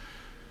 So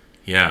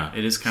yeah,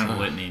 it is kind of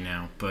litany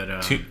now,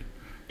 but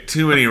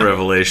too many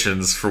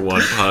revelations for one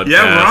podcast.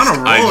 Yeah, we're on a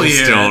roll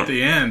here at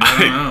the end. I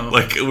don't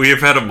know. We have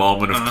had a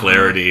moment of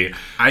clarity.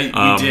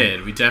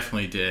 We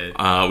definitely did.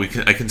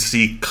 I can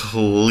see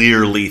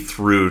clearly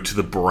through to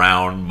the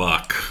brown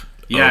muck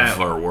of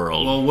our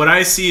world. Well, what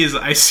I see is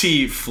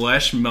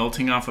flesh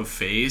melting off a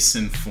face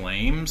and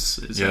flames.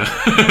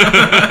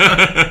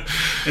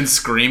 And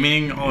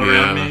screaming all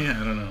around me. I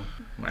don't know.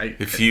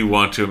 If you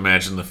want to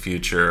imagine the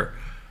future,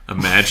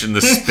 imagine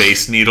the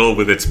Space Needle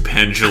with its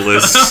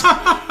pendulous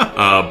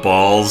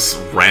balls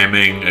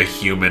ramming a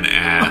human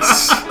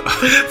ass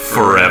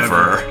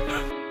forever.